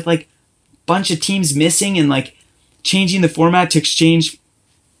Dresden with like a bunch of teams missing and like changing the format to exchange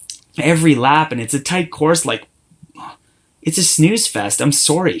every lap, and it's a tight course, like, it's a snooze fest. I'm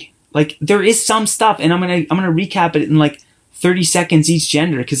sorry. Like, there is some stuff, and I'm gonna recap it in like 30 seconds each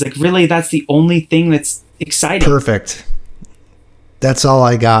gender, because like really that's the only thing that's exciting. Perfect. That's all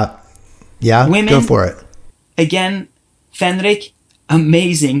I got. Yeah, women, go for it. Again, Fenric,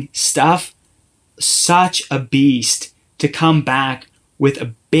 amazing stuff. Such a beast to come back with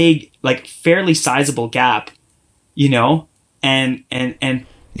a big, like, fairly sizable gap, you know, and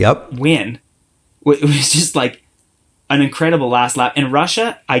yep, win. It was just like an incredible last lap. In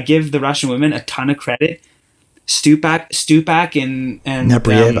Russia, I give the Russian women a ton of credit. Stupak and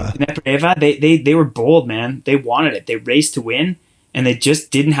Nepreva, they were bold, man. They wanted it. They raced to win, and they just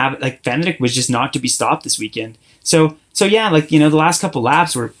didn't have it. Like, Fenric was just not to be stopped this weekend. So yeah, like, you know, the last couple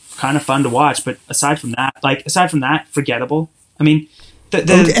laps were kind of fun to watch, but aside from that, forgettable. I mean,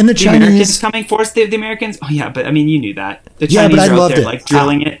 the Chinese Americans coming for us, the Americans. Oh yeah, but I mean, you knew that. The Chinese are out there like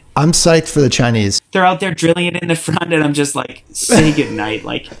drilling it. I'm psyched for the Chinese. They're out there drilling it in the front, and I'm just like, say goodnight.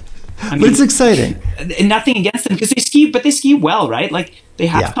 Like, I mean, but it's exciting. And nothing against them, because they ski well, right? Like, they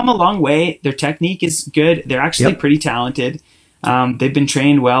have come a long way. Their technique is good. They're actually pretty talented. They've been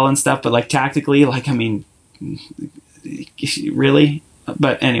trained well and stuff, but like tactically, like, I mean, really.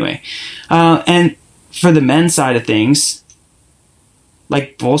 But anyway, and for the men's side of things,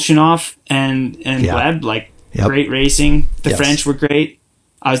 like Bolshinov and Gleb, like, great racing. The French were great.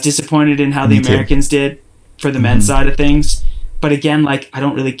 I was disappointed in how the Americans did for the men's side of things. But again, like, I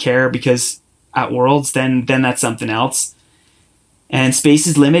don't really care, because at Worlds, then that's something else. And space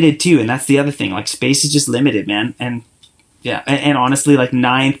is limited too, and that's the other thing. Like, space is just limited, man. And yeah, and honestly, like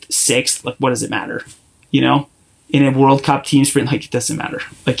 9th, 6th, like, what does it matter? You know? In a World Cup team sprint, like, it doesn't matter.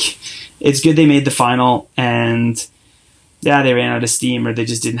 Like, it's good they made the final, and yeah, they ran out of steam, or they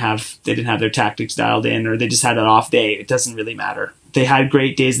just didn't have their tactics dialed in, or they just had an off day. It doesn't really matter. They had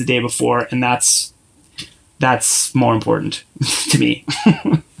great days the day before, and that's more important to me.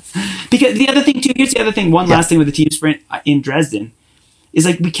 Because the other thing too, here's the other thing. Last thing with the team sprint in Dresden is,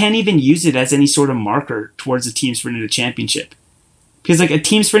 like, we can't even use it as any sort of marker towards a team sprint at a championship. Because, like, a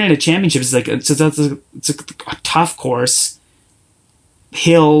team sprint at a championship is like it's a tough course,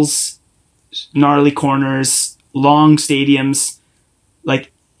 hills, gnarly corners, long stadiums.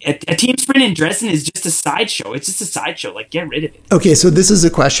 Like, a team sprint in Dresden is just a sideshow. It's just a sideshow. Like, get rid of it. Okay, so this is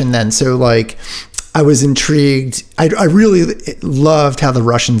a question then. So, like, I was intrigued. I really loved how the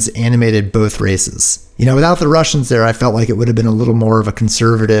Russians animated both races. You know, without the Russians there, I felt like it would have been a little more of a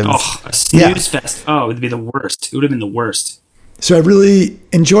conservative. Oh, a snooze fest. Oh, it would be the worst. It would have been the worst. So I really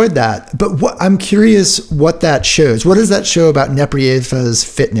enjoyed that. But I'm curious what that shows. What does that show about Neprieva's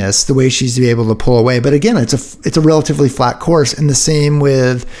fitness, the way she's to be able to pull away? But again, it's a relatively flat course, and the same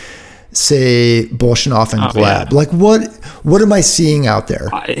with, say, Bolshinov and Gleb. Yeah. Like, what am I seeing out there?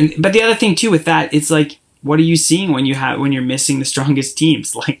 But the other thing too with that, it's like, what are you seeing when you're missing the strongest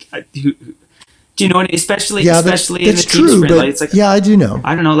teams? Like, do you know what? Especially in the team sprint, but, like, it's like, yeah, I do know.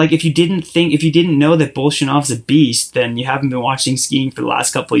 I don't know. Like, if you didn't know that Bolshinov's a beast, then you haven't been watching skiing for the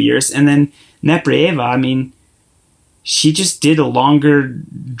last couple of years. And then Nepreva, I mean, she just did a longer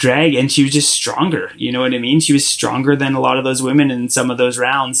drag, and she was just stronger. You know what I mean? She was stronger than a lot of those women in some of those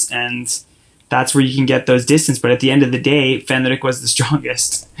rounds, and that's where you can get those distance. But at the end of the day, Fenric was the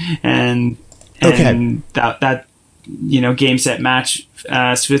strongest, and that you know, game, set, match,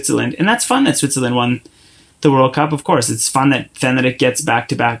 Switzerland. And that's fun that Switzerland won the World Cup. Of course, it's fun that Fenric gets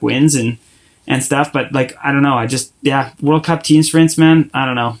back-to-back wins and stuff. But, like, I don't know. World Cup team sprints, man, I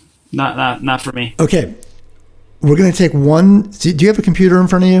don't know. Not for me. Okay. We're going to take one. Do you have a computer in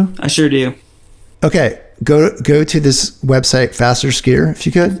front of you? I sure do. Okay. Go to this website, Faster Skier, if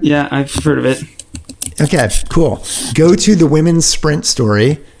you could. Yeah, I've heard of it. Okay, cool. Go to the women's sprint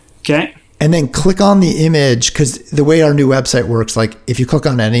story. Okay. And then click on the image, because the way our new website works, like, if you click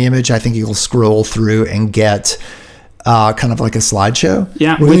on any image, I think you'll scroll through and get kind of like a slideshow.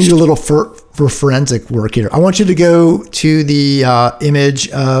 Yeah, we're going to do a little for forensic work here. I want you to go to the image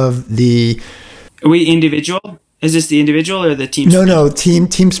of the. Are we individual? Is this the individual or the team? No,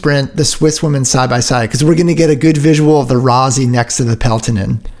 team sprint, the Swiss women side by side, because we're going to get a good visual of the Rossi next to the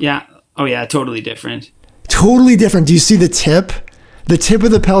Peltonen. Yeah. Oh yeah, totally different. Totally different. Do you see the tip? The tip of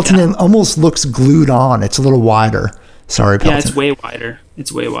the Peltonen almost looks glued on. It's a little wider. Sorry, Peltonen. Yeah, it's way wider.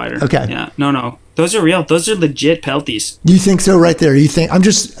 It's way wider. Okay. Yeah. No. Those are real. Those are legit Pelties. You think so right there? You think I'm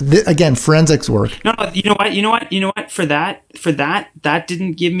just again forensics work. No, you know what? For that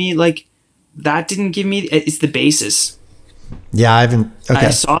didn't give me it's the bases. Yeah, I haven't. Okay. I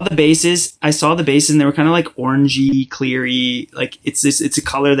saw the bases and they were kind of like orangey, cleary. Like it's a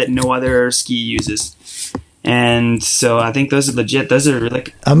color that no other ski uses. And so I think those are legit. Those are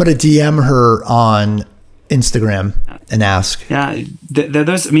like. I'm gonna DM her on Instagram and ask. Yeah,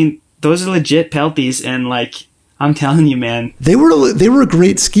 those. I mean, those are legit Pelties, and like I'm telling you, man, they were a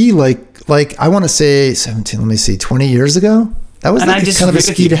great ski. Like I want to say 17. Let me see, 20 years ago. That was like kind of a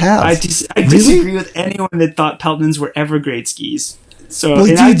ski to have. I disagree with anyone that thought Peltonens were ever great skis. So, well,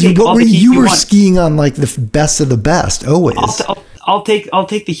 dude, you were skiing on like the best of the best always. I'll take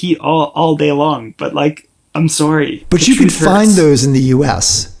the heat all day long, but like I'm sorry, but you could find those in the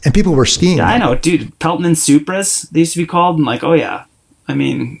U.S. and people were skiing. Yeah, I know, dude. Peltonen Supras, they used to be called, and like, oh yeah, I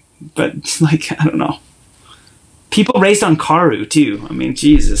mean, but like I don't know. People raced on Karoo too. I mean,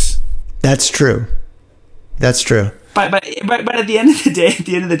 Jesus. That's true. But at the end of the day,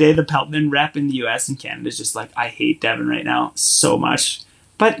 the Peltonen rep in the U.S. and Canada is just like, I hate Devon right now so much.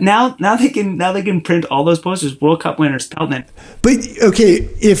 But now they can print all those posters. World Cup winners, Peltonen. But okay,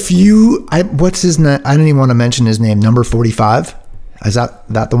 what's his name? I don't even want to mention his name. Number 45. Is that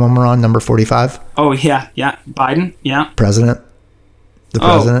the one we're on? Number 45. Oh yeah, Biden, yeah. President. The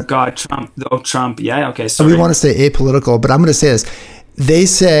president. Oh God, Trump. Oh Trump. Yeah. Okay. So Sorry. we want to say apolitical, but I'm going to say this. They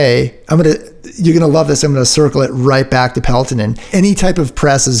say, you're going to love this. I'm going to circle it right back to Peltonen. Any type of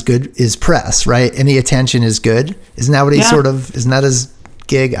press is good, is press, right? Any attention is good. Isn't that what isn't that his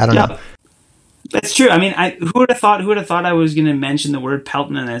gig? I don't know. That's true. I mean, who would have thought I was going to mention the word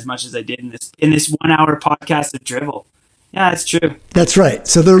Peltonen as much as I did in this 1 hour podcast of drivel. Yeah, that's true. That's right.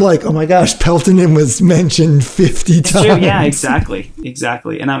 So they're like, oh my gosh, Peltonen was mentioned 50 times. True. Yeah, exactly.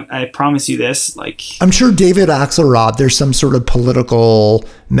 And I promise you this, like, I'm sure David Axelrod, there's some sort of political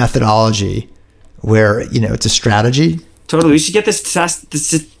methodology where, it's a strategy. Totally. We should get the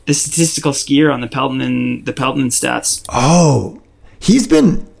statistical skier on the Peltonen stats. Oh, he's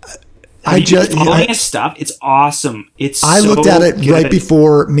been... following his stuff. It's awesome. I looked at it good. Right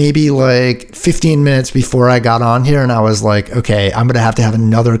before, maybe like 15 minutes before I got on here, and I was like, okay, I'm going to have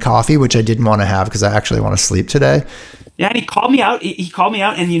another coffee, which I didn't want to have because I actually want to sleep today. Yeah, and he called me out. He called me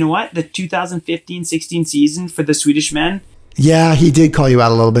out, and you know what? The 2015-16 season for the Swedish men. Yeah, he did call you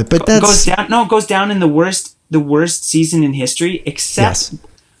out a little bit, but goes down in the worst season in history, except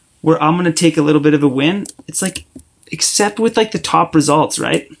where I'm going to take a little bit of a win. It's like, except with like the top results,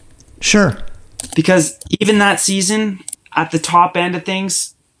 right? Sure. Because even that season, at the top end of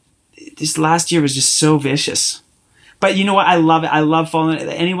things, this last year was just so vicious. But you know what? I love it. I love following it.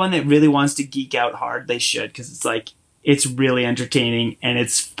 Anyone that really wants to geek out hard, they should, because it's like, it's really entertaining and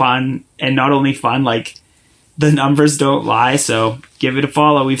it's fun. And not only fun, like the numbers don't lie. So give it a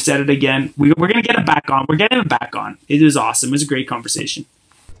follow. We've said it again. We're going to get him back on. We're getting him back on. It was awesome. It was a great conversation.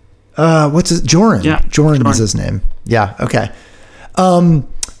 What's his? Joran. Yeah. Joran is his name. Yeah. Okay.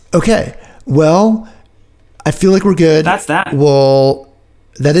 Okay. Well, I feel like we're good. That's that. Well,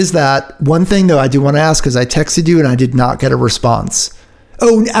 that is that. One thing, though, I do want to ask, because I texted you and I did not get a response.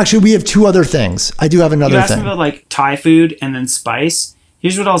 Oh, actually, we have two other things. I do have another thing. You asked me about like Thai food and then spice.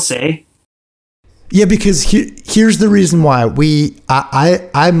 Here's what I'll say. Yeah, because here's the reason why.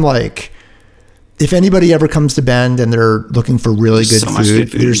 I'm like, if anybody ever comes to Bend and they're looking for really good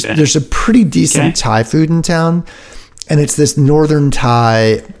food, there's a pretty decent Thai food in town. And it's this Northern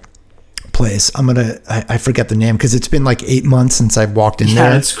Thai place. I forget the name because it's been like 8 months since I've walked in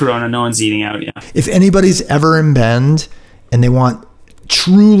there. Yeah, it's Corona. No one's eating out. Yeah. If anybody's ever in Bend and they want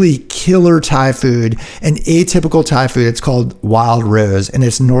truly killer Thai food and atypical Thai food, it's called Wild Rose, and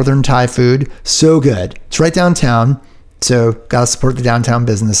it's Northern Thai food. So good. It's right downtown. So gotta support the downtown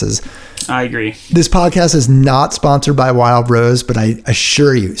businesses. I agree. This podcast is not sponsored by Wild Rose, but I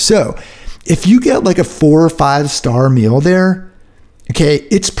assure you. So if you get like a 4 or 5 star meal there, okay,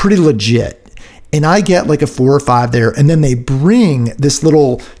 it's pretty legit. And I get like a 4 or 5 there, and then they bring this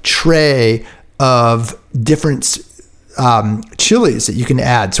little tray of different chilies that you can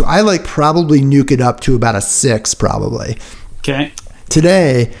add. So I like probably nuke it up to about a 6 probably. Okay.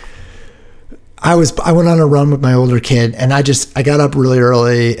 Today, I went on a run with my older kid, and I got up really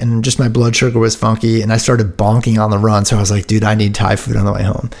early, and just my blood sugar was funky, and I started bonking on the run. So I was like, dude, I need Thai food on the way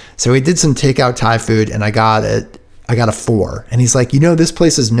home. So we did some takeout Thai food, and I got a 4. And he's like, this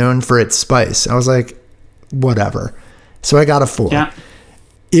place is known for its spice. I was like, whatever. So I got a 4. Yeah.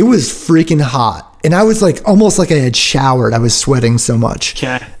 It was freaking hot, and I was like, almost like I had showered. I was sweating so much.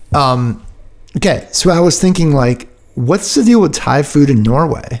 Okay. Okay. So I was thinking, like, what's the deal with Thai food in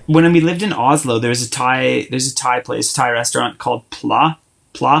Norway? When we lived in Oslo, there's a Thai place, Thai restaurant called Plah,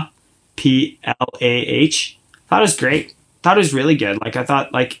 Plah. Thought it was great. Thought it was really good. Like, I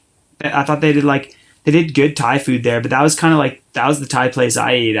thought they did good Thai food there, but that was kind of like, that was the Thai place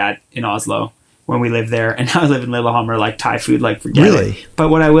I ate at in Oslo when we lived there. And now I live in Lillehammer, like Thai food, like forget it. But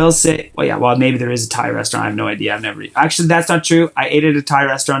what I will say, maybe there is a Thai restaurant. I have no idea. Actually, that's not true. I ate at a Thai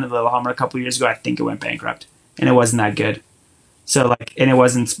restaurant in Lillehammer a couple of years ago. I think it went bankrupt. And it wasn't that good. So like, and it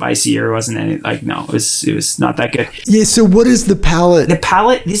wasn't spicy or it wasn't any, like, no, it was not that good. Yeah. So what is the palate? The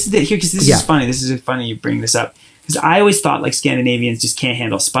palate, this is funny. This is funny you bring this up. Because I always thought like Scandinavians just can't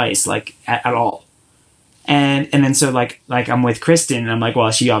handle spice, like at all. And then so like I'm with Kristen and I'm like, well,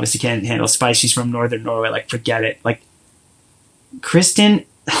 she obviously can't handle spice. She's from Northern Norway. Like, forget it. Like, Kristen,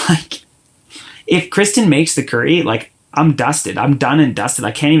 like, if Kristen makes the curry, like, I'm dusted. I'm done and dusted.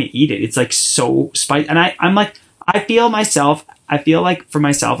 I can't even eat it. It's like so spicy. And I'm like, I feel like for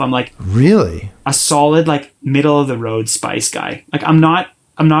myself, I'm like really a solid, like, middle of the road spice guy. Like, I'm not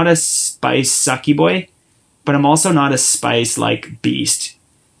a spice sucky boy, but I'm also not a spice like beast.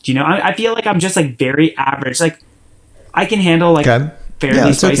 Do you know? I feel like I'm just like very average. Like, I can handle like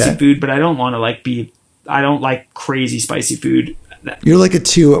fairly spicy food, but I don't want to I don't like crazy spicy food. You're like a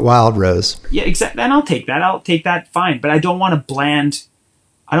 2 at Wild Rose. Yeah, exactly. And I'll take that. Fine. But I don't want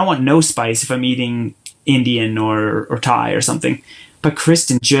I don't want no spice if I'm eating Indian or Thai or something. But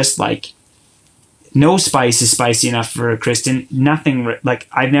Kristen, just like, no spice is spicy enough for Kristen. Nothing, like,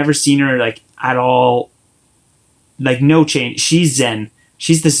 I've never seen her like at all, like, no change. She's zen.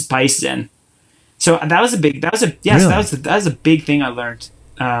 She's the spice zen. So that was a big thing I learned.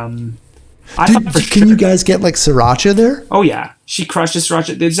 Can you guys get like sriracha there? Oh yeah, she crushes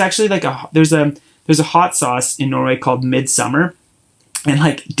sriracha. There's actually like there's a hot sauce in Norway called Midsummer, and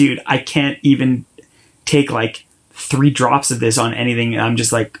like, dude, I can't even take like 3 drops of this on anything. I'm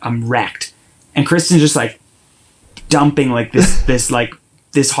just like, I'm wrecked. And Kristen's just like dumping like this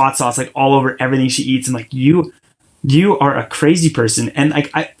hot sauce like all over everything she eats. And like, you are a crazy person. And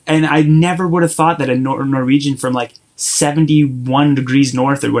like, I never would have thought that a Norwegian from like 71 degrees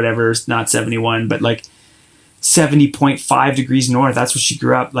north or whatever, not 71, but like 70.5 degrees north. That's where she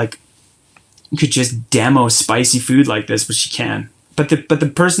grew up. Like, could just demo spicy food like this, but she can. But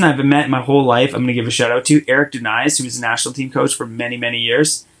the person I've met my whole life, I'm going to give a shout out to Eric Denise, who was a national team coach for many, many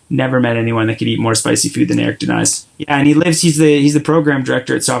years. Never met anyone that could eat more spicy food than Eric Denise. Yeah, and he's the program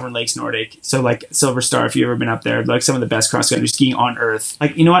director at Sovereign Lakes Nordic. So like Silver Star, if you've ever been up there, like some of the best cross country skiing on earth.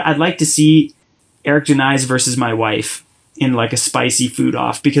 Like, you know what? I'd like to see Eric Denise versus my wife in like a spicy food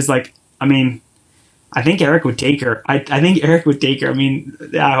off, because like, I mean, I think Eric would take her. I think Eric would take her. I mean,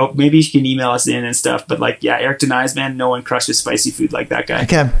 I hope maybe she can email us in and stuff. But like, yeah, Eric Denise, man, no one crushes spicy food like that guy.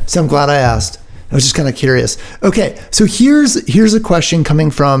 Okay, so I'm glad I asked. I was just kind of curious. Okay, so here's a question coming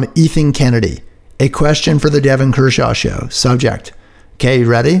from Ethan Kennedy. A question for the Devin Kershaw Show. Subject. Okay, you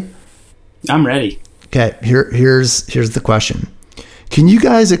ready? I'm ready. Okay, here's the question. Can you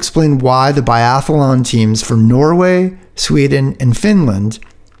guys explain why the biathlon teams from Norway, Sweden, and Finland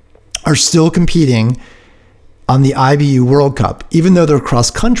are still competing on the IBU World Cup, even though their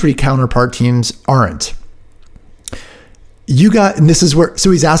cross-country counterpart teams aren't? And this is where, so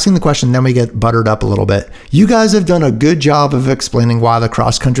he's asking the question, then we get buttered up a little bit. You guys have done a good job of explaining why the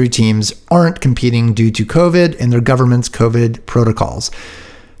cross-country teams aren't competing due to COVID and their government's COVID protocols.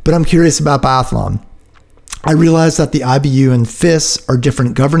 But I'm curious about biathlon. I realize that the IBU and FIS are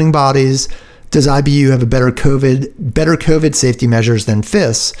different governing bodies. Does IBU have a better COVID safety measures than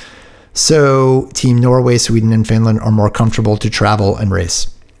FIS? So Team Norway, Sweden, and Finland are more comfortable to travel and race?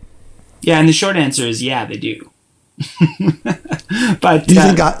 Yeah, and the short answer is yeah, they do. But you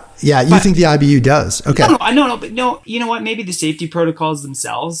think the IBU does? Okay. No, but no. You know what? Maybe the safety protocols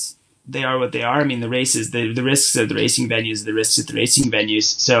themselves, they are what they are. I mean, the races, the risks at the racing venues, the risks at the racing venues.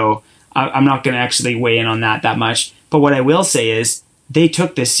 So I'm not going to actually weigh in on that much. But what I will say is they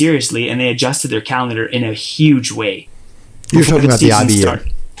took this seriously and they adjusted their calendar in a huge way. You're talking about the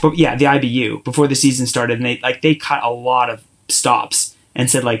IBU. But yeah, the IBU, before the season started, and they cut a lot of stops and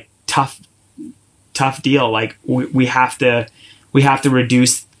said like tough deal. Like we have to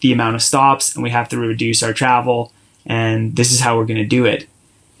reduce the amount of stops and we have to reduce our travel, and this is how we're going to do it.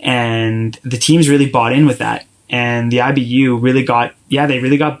 And the teams really bought in with that. And the IBU really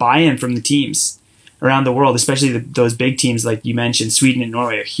got buy-in from the teams around the world, especially those big teams like you mentioned. Sweden and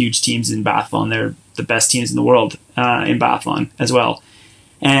Norway are huge teams in biathlon. They're the best teams in the world in biathlon as well.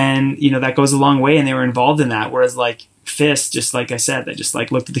 And, that goes a long way, and they were involved in that. Whereas like FIS, just like I said, they just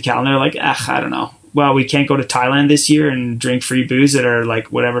like looked at the calendar like, I don't know. Well, we can't go to Thailand this year and drink free booze at our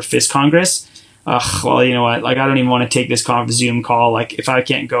like whatever FIS Congress. Well, you know what? Like, I don't even want to take this Zoom call. Like, if I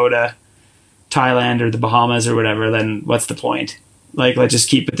can't go to Thailand or the Bahamas or whatever, then what's the point? Like, let's just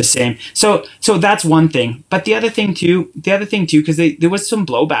keep it the same. So that's one thing. But the other thing too, because there was some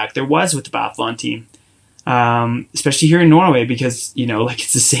blowback. There was with the biathlon team, especially here in Norway, because like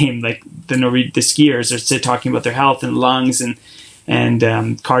it's the same. Like the skiers are still talking about their health and lungs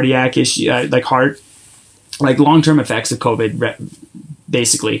and cardiac issue, like heart, like long-term effects of COVID,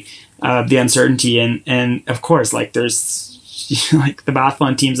 basically, the uncertainty and of course, like there's like the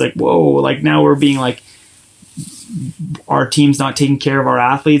biathlon team's like, whoa, like now we're being like, our team's not taking care of our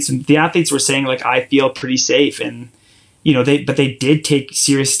athletes. And the athletes were saying like, I feel pretty safe. And, they did take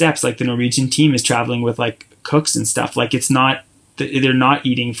serious steps. Like the Norwegian team is traveling with like cooks and stuff. Like they're not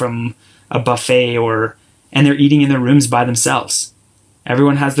eating from a buffet and they're eating in their rooms by themselves.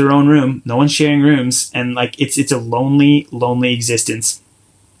 Everyone has their own room. No one's sharing rooms. And like, it's a lonely, lonely existence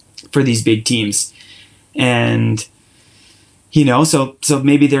for these big teams. And, so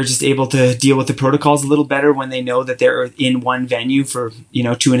maybe they're just able to deal with the protocols a little better when they know that they're in one venue for,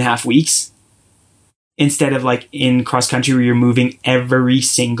 2.5 weeks, instead of like in cross country where you're moving every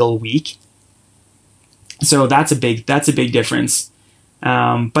single week. So that's a big difference.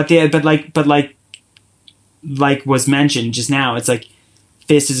 But like was mentioned just now, it's like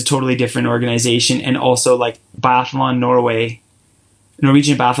FIS is a totally different organization. And also like Biathlon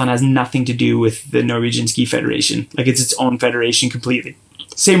Norwegian Biathlon has nothing to do with the Norwegian Ski Federation. Like it's its own federation completely.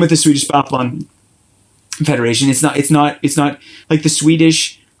 Same with the Swedish Biathlon Federation. It's not like the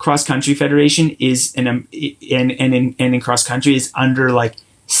Swedish Cross Country Federation is and in cross country is under like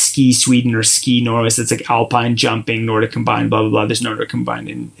Ski Sweden or Ski Norway. So it's like Alpine, jumping, Nordic combined, blah blah blah. There's Nordic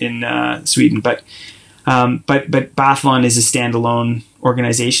combined in Sweden, but Biathlon is a standalone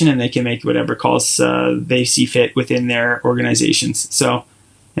organization, and they can make whatever calls they see fit within their organizations. So,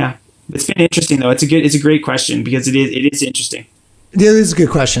 yeah, it's been interesting though. It's a great question because it is interesting. It is a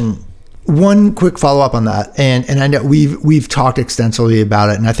good question. One quick follow up on that, and I know we've talked extensively about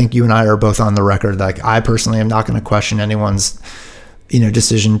it, and I think you and I are both on the record. Like I personally am not going to question anyone's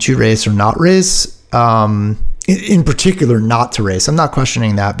decision to race or not race. In particular, not to race. I'm not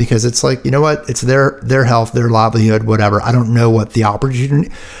questioning that because it's like, what? It's their health, their livelihood, whatever. I don't know what the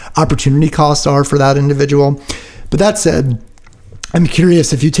opportunity costs are for that individual. But that said, I'm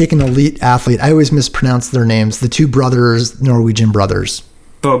curious if you take an elite athlete. I always mispronounce their names. The two brothers, Norwegian brothers.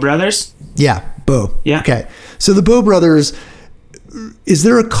 Bo brothers? Yeah, Bo. Yeah. Okay. So the Bo brothers, is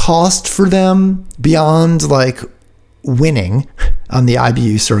there a cost for them beyond like winning on the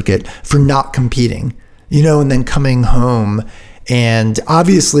IBU circuit for not competing? And then coming home, and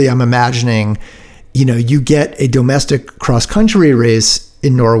obviously I'm imagining, you get a domestic cross-country race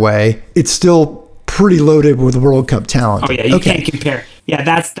in Norway, it's still pretty loaded with World Cup talent. Oh yeah, you can't compare. Yeah,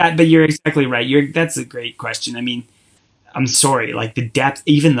 that's that, but you're exactly right. That's a great question. I mean, I'm sorry, like the depth,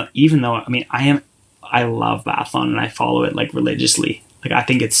 even though, I mean, I love biathlon and I follow it like religiously. Like, I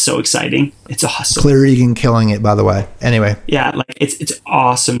think it's so exciting. It's awesome. Claire Egan killing it, by the way. Anyway. Yeah, like it's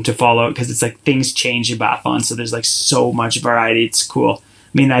awesome to follow because it's like things change in biathlon. So there's like so much variety. It's cool.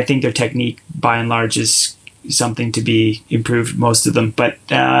 I mean, I think their technique by and large is something to be improved, most of them, but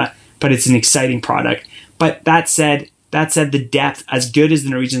it's an exciting product. But that said, the depth, as good as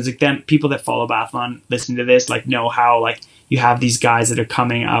the Norwegians, like them, people that follow biathlon, listen to this, like know how like you have these guys that are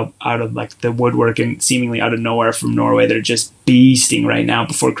coming out of like the woodwork and seemingly out of nowhere from Norway that are just beasting right now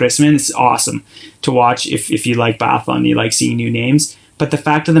before Christmas. It's awesome to watch if you like biathlon, you like seeing new names. But the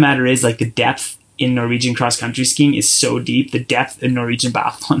fact of the matter is, like, the depth in Norwegian cross-country skiing is so deep. The depth in Norwegian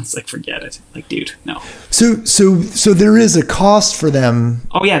biathlon is like, forget it. Like, dude, no. So there is a cost for them.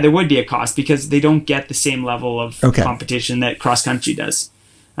 Oh yeah, there would be a cost because they don't get the same level of competition that cross-country does.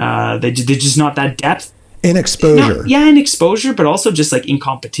 They're just not that depth. In exposure. In exposure, but also just like in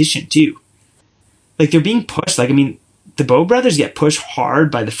competition too. Like, they're being pushed. Like, I mean, the Bo brothers get pushed hard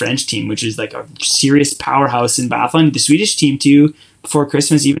by the French team, which is like a serious powerhouse in biathlon. The Swedish team too, before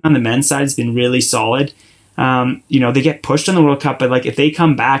Christmas, even on the men's side, has been really solid. They get pushed on the World Cup, but like if they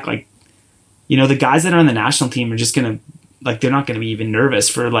come back, like, the guys that are on the national team are just gonna, like, they're not gonna be even nervous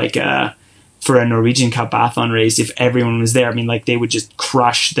for like for a Norwegian Cup biathlon race if everyone was there. I mean, like, they would just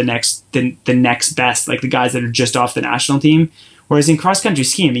crush the next best, like the guys that are just off the national team Whereas in cross country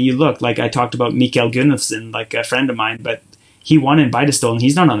skiing, I mean, you look like I talked about Mikael Gunnufsson, like a friend of mine, but he won in Beidestol and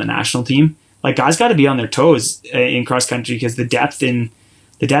he's not on the national team. Like guys got to be on their toes in cross country because the depth in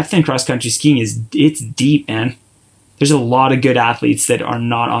cross country skiing it's deep, man. There's a lot of good athletes that are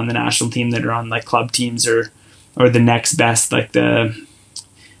not on the national team that are on like club teams or the next best, like they're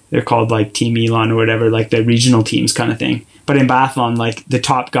called like Team Elon or whatever, like the regional teams kind of thing. But in biathlon, like the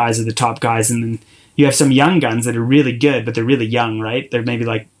top guys are the top guys, and then you have some young guns that are really good, but they're really young, right? They're maybe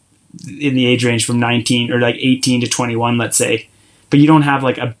like in the age range from 19 or like 18 to 21, let's say. But you don't have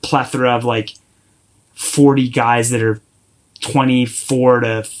like a plethora of like 40 guys that are 24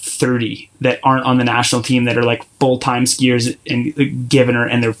 to 30 that aren't on the national team that are like full-time skiers and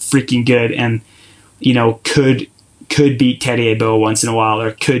and they're freaking good and, you know, could beat Teddy Abo once in a while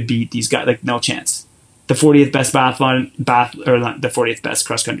or could beat these guys. Like, no chance. The 40th best or not, the 40th best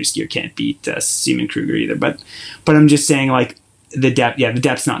cross-country skier can't beat Simon Kruger either. But I'm just saying, like, the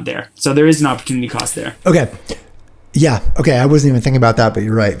depth's not there. So there is an opportunity cost there. Okay. Yeah. Okay. I wasn't even thinking about that, but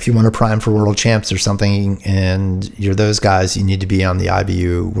you're right. If you want to prime for world champs or something and you're those guys, you need to be on the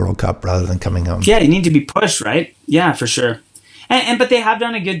IBU World Cup rather than coming home. Yeah. You need to be pushed, right? Yeah, for sure. But they have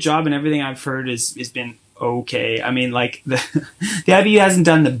done a good job, and everything I've heard has been okay. I mean, like the IBU hasn't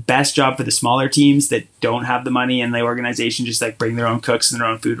done the best job for the smaller teams that don't have the money and the organization just like bring their own cooks and their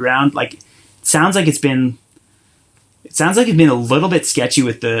own food around. Like, it sounds like it's been a little bit sketchy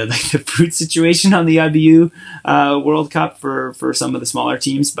with the food situation on the IBU World Cup for some of the smaller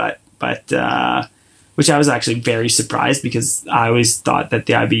teams, but which I was actually very surprised because I always thought that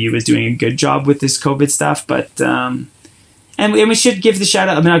the IBU was doing a good job with this COVID stuff. But and we should give the shout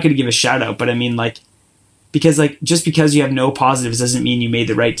out. I'm not going to give a shout out, but I mean, like, because like just because you have no positives doesn't mean you made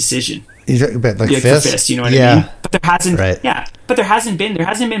the right decision. But like FIS, you know what I mean? But there hasn't, right. Yeah. But there hasn't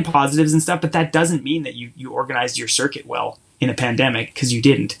been positives and stuff. But that doesn't mean that you organized your circuit well in a pandemic, because you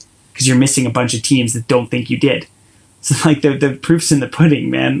didn't. Because you're missing a bunch of teams that don't think you did. So like the proof's in the pudding,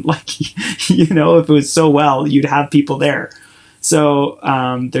 man. Like, you know, if it was so well, you'd have people there. So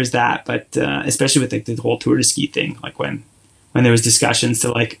there's that. But especially with like the whole Tour de Ski thing, like when there was discussions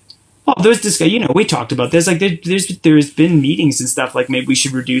to like. Well, there's this guy, you know, we talked about this. Like, there's been meetings and stuff. Like, maybe we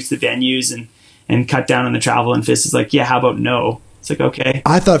should reduce the venues and cut down on the travel. And FIS is like, yeah, how about no? It's like, okay.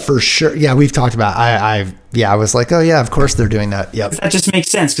 I thought for sure. Yeah, we've talked about. I was like, oh yeah, of course they're doing that. Yep. That just makes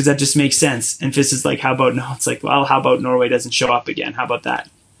sense because that just makes sense. And FIS is like, how about no? It's like, well, how about Norway doesn't show up again? How about that?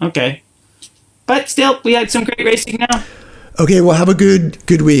 Okay. But still, we had some great racing now. Okay, well, have a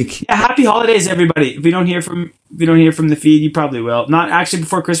good week. Yeah, happy holidays, everybody. If we don't hear from the feed, you probably will. Not actually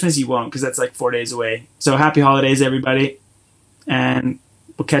before Christmas, you won't, because that's like 4 days away. So happy holidays, everybody, and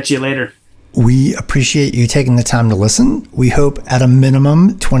we'll catch you later. We appreciate you taking the time to listen. We hope at a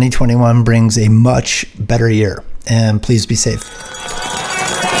minimum 2021 brings a much better year, and please be safe.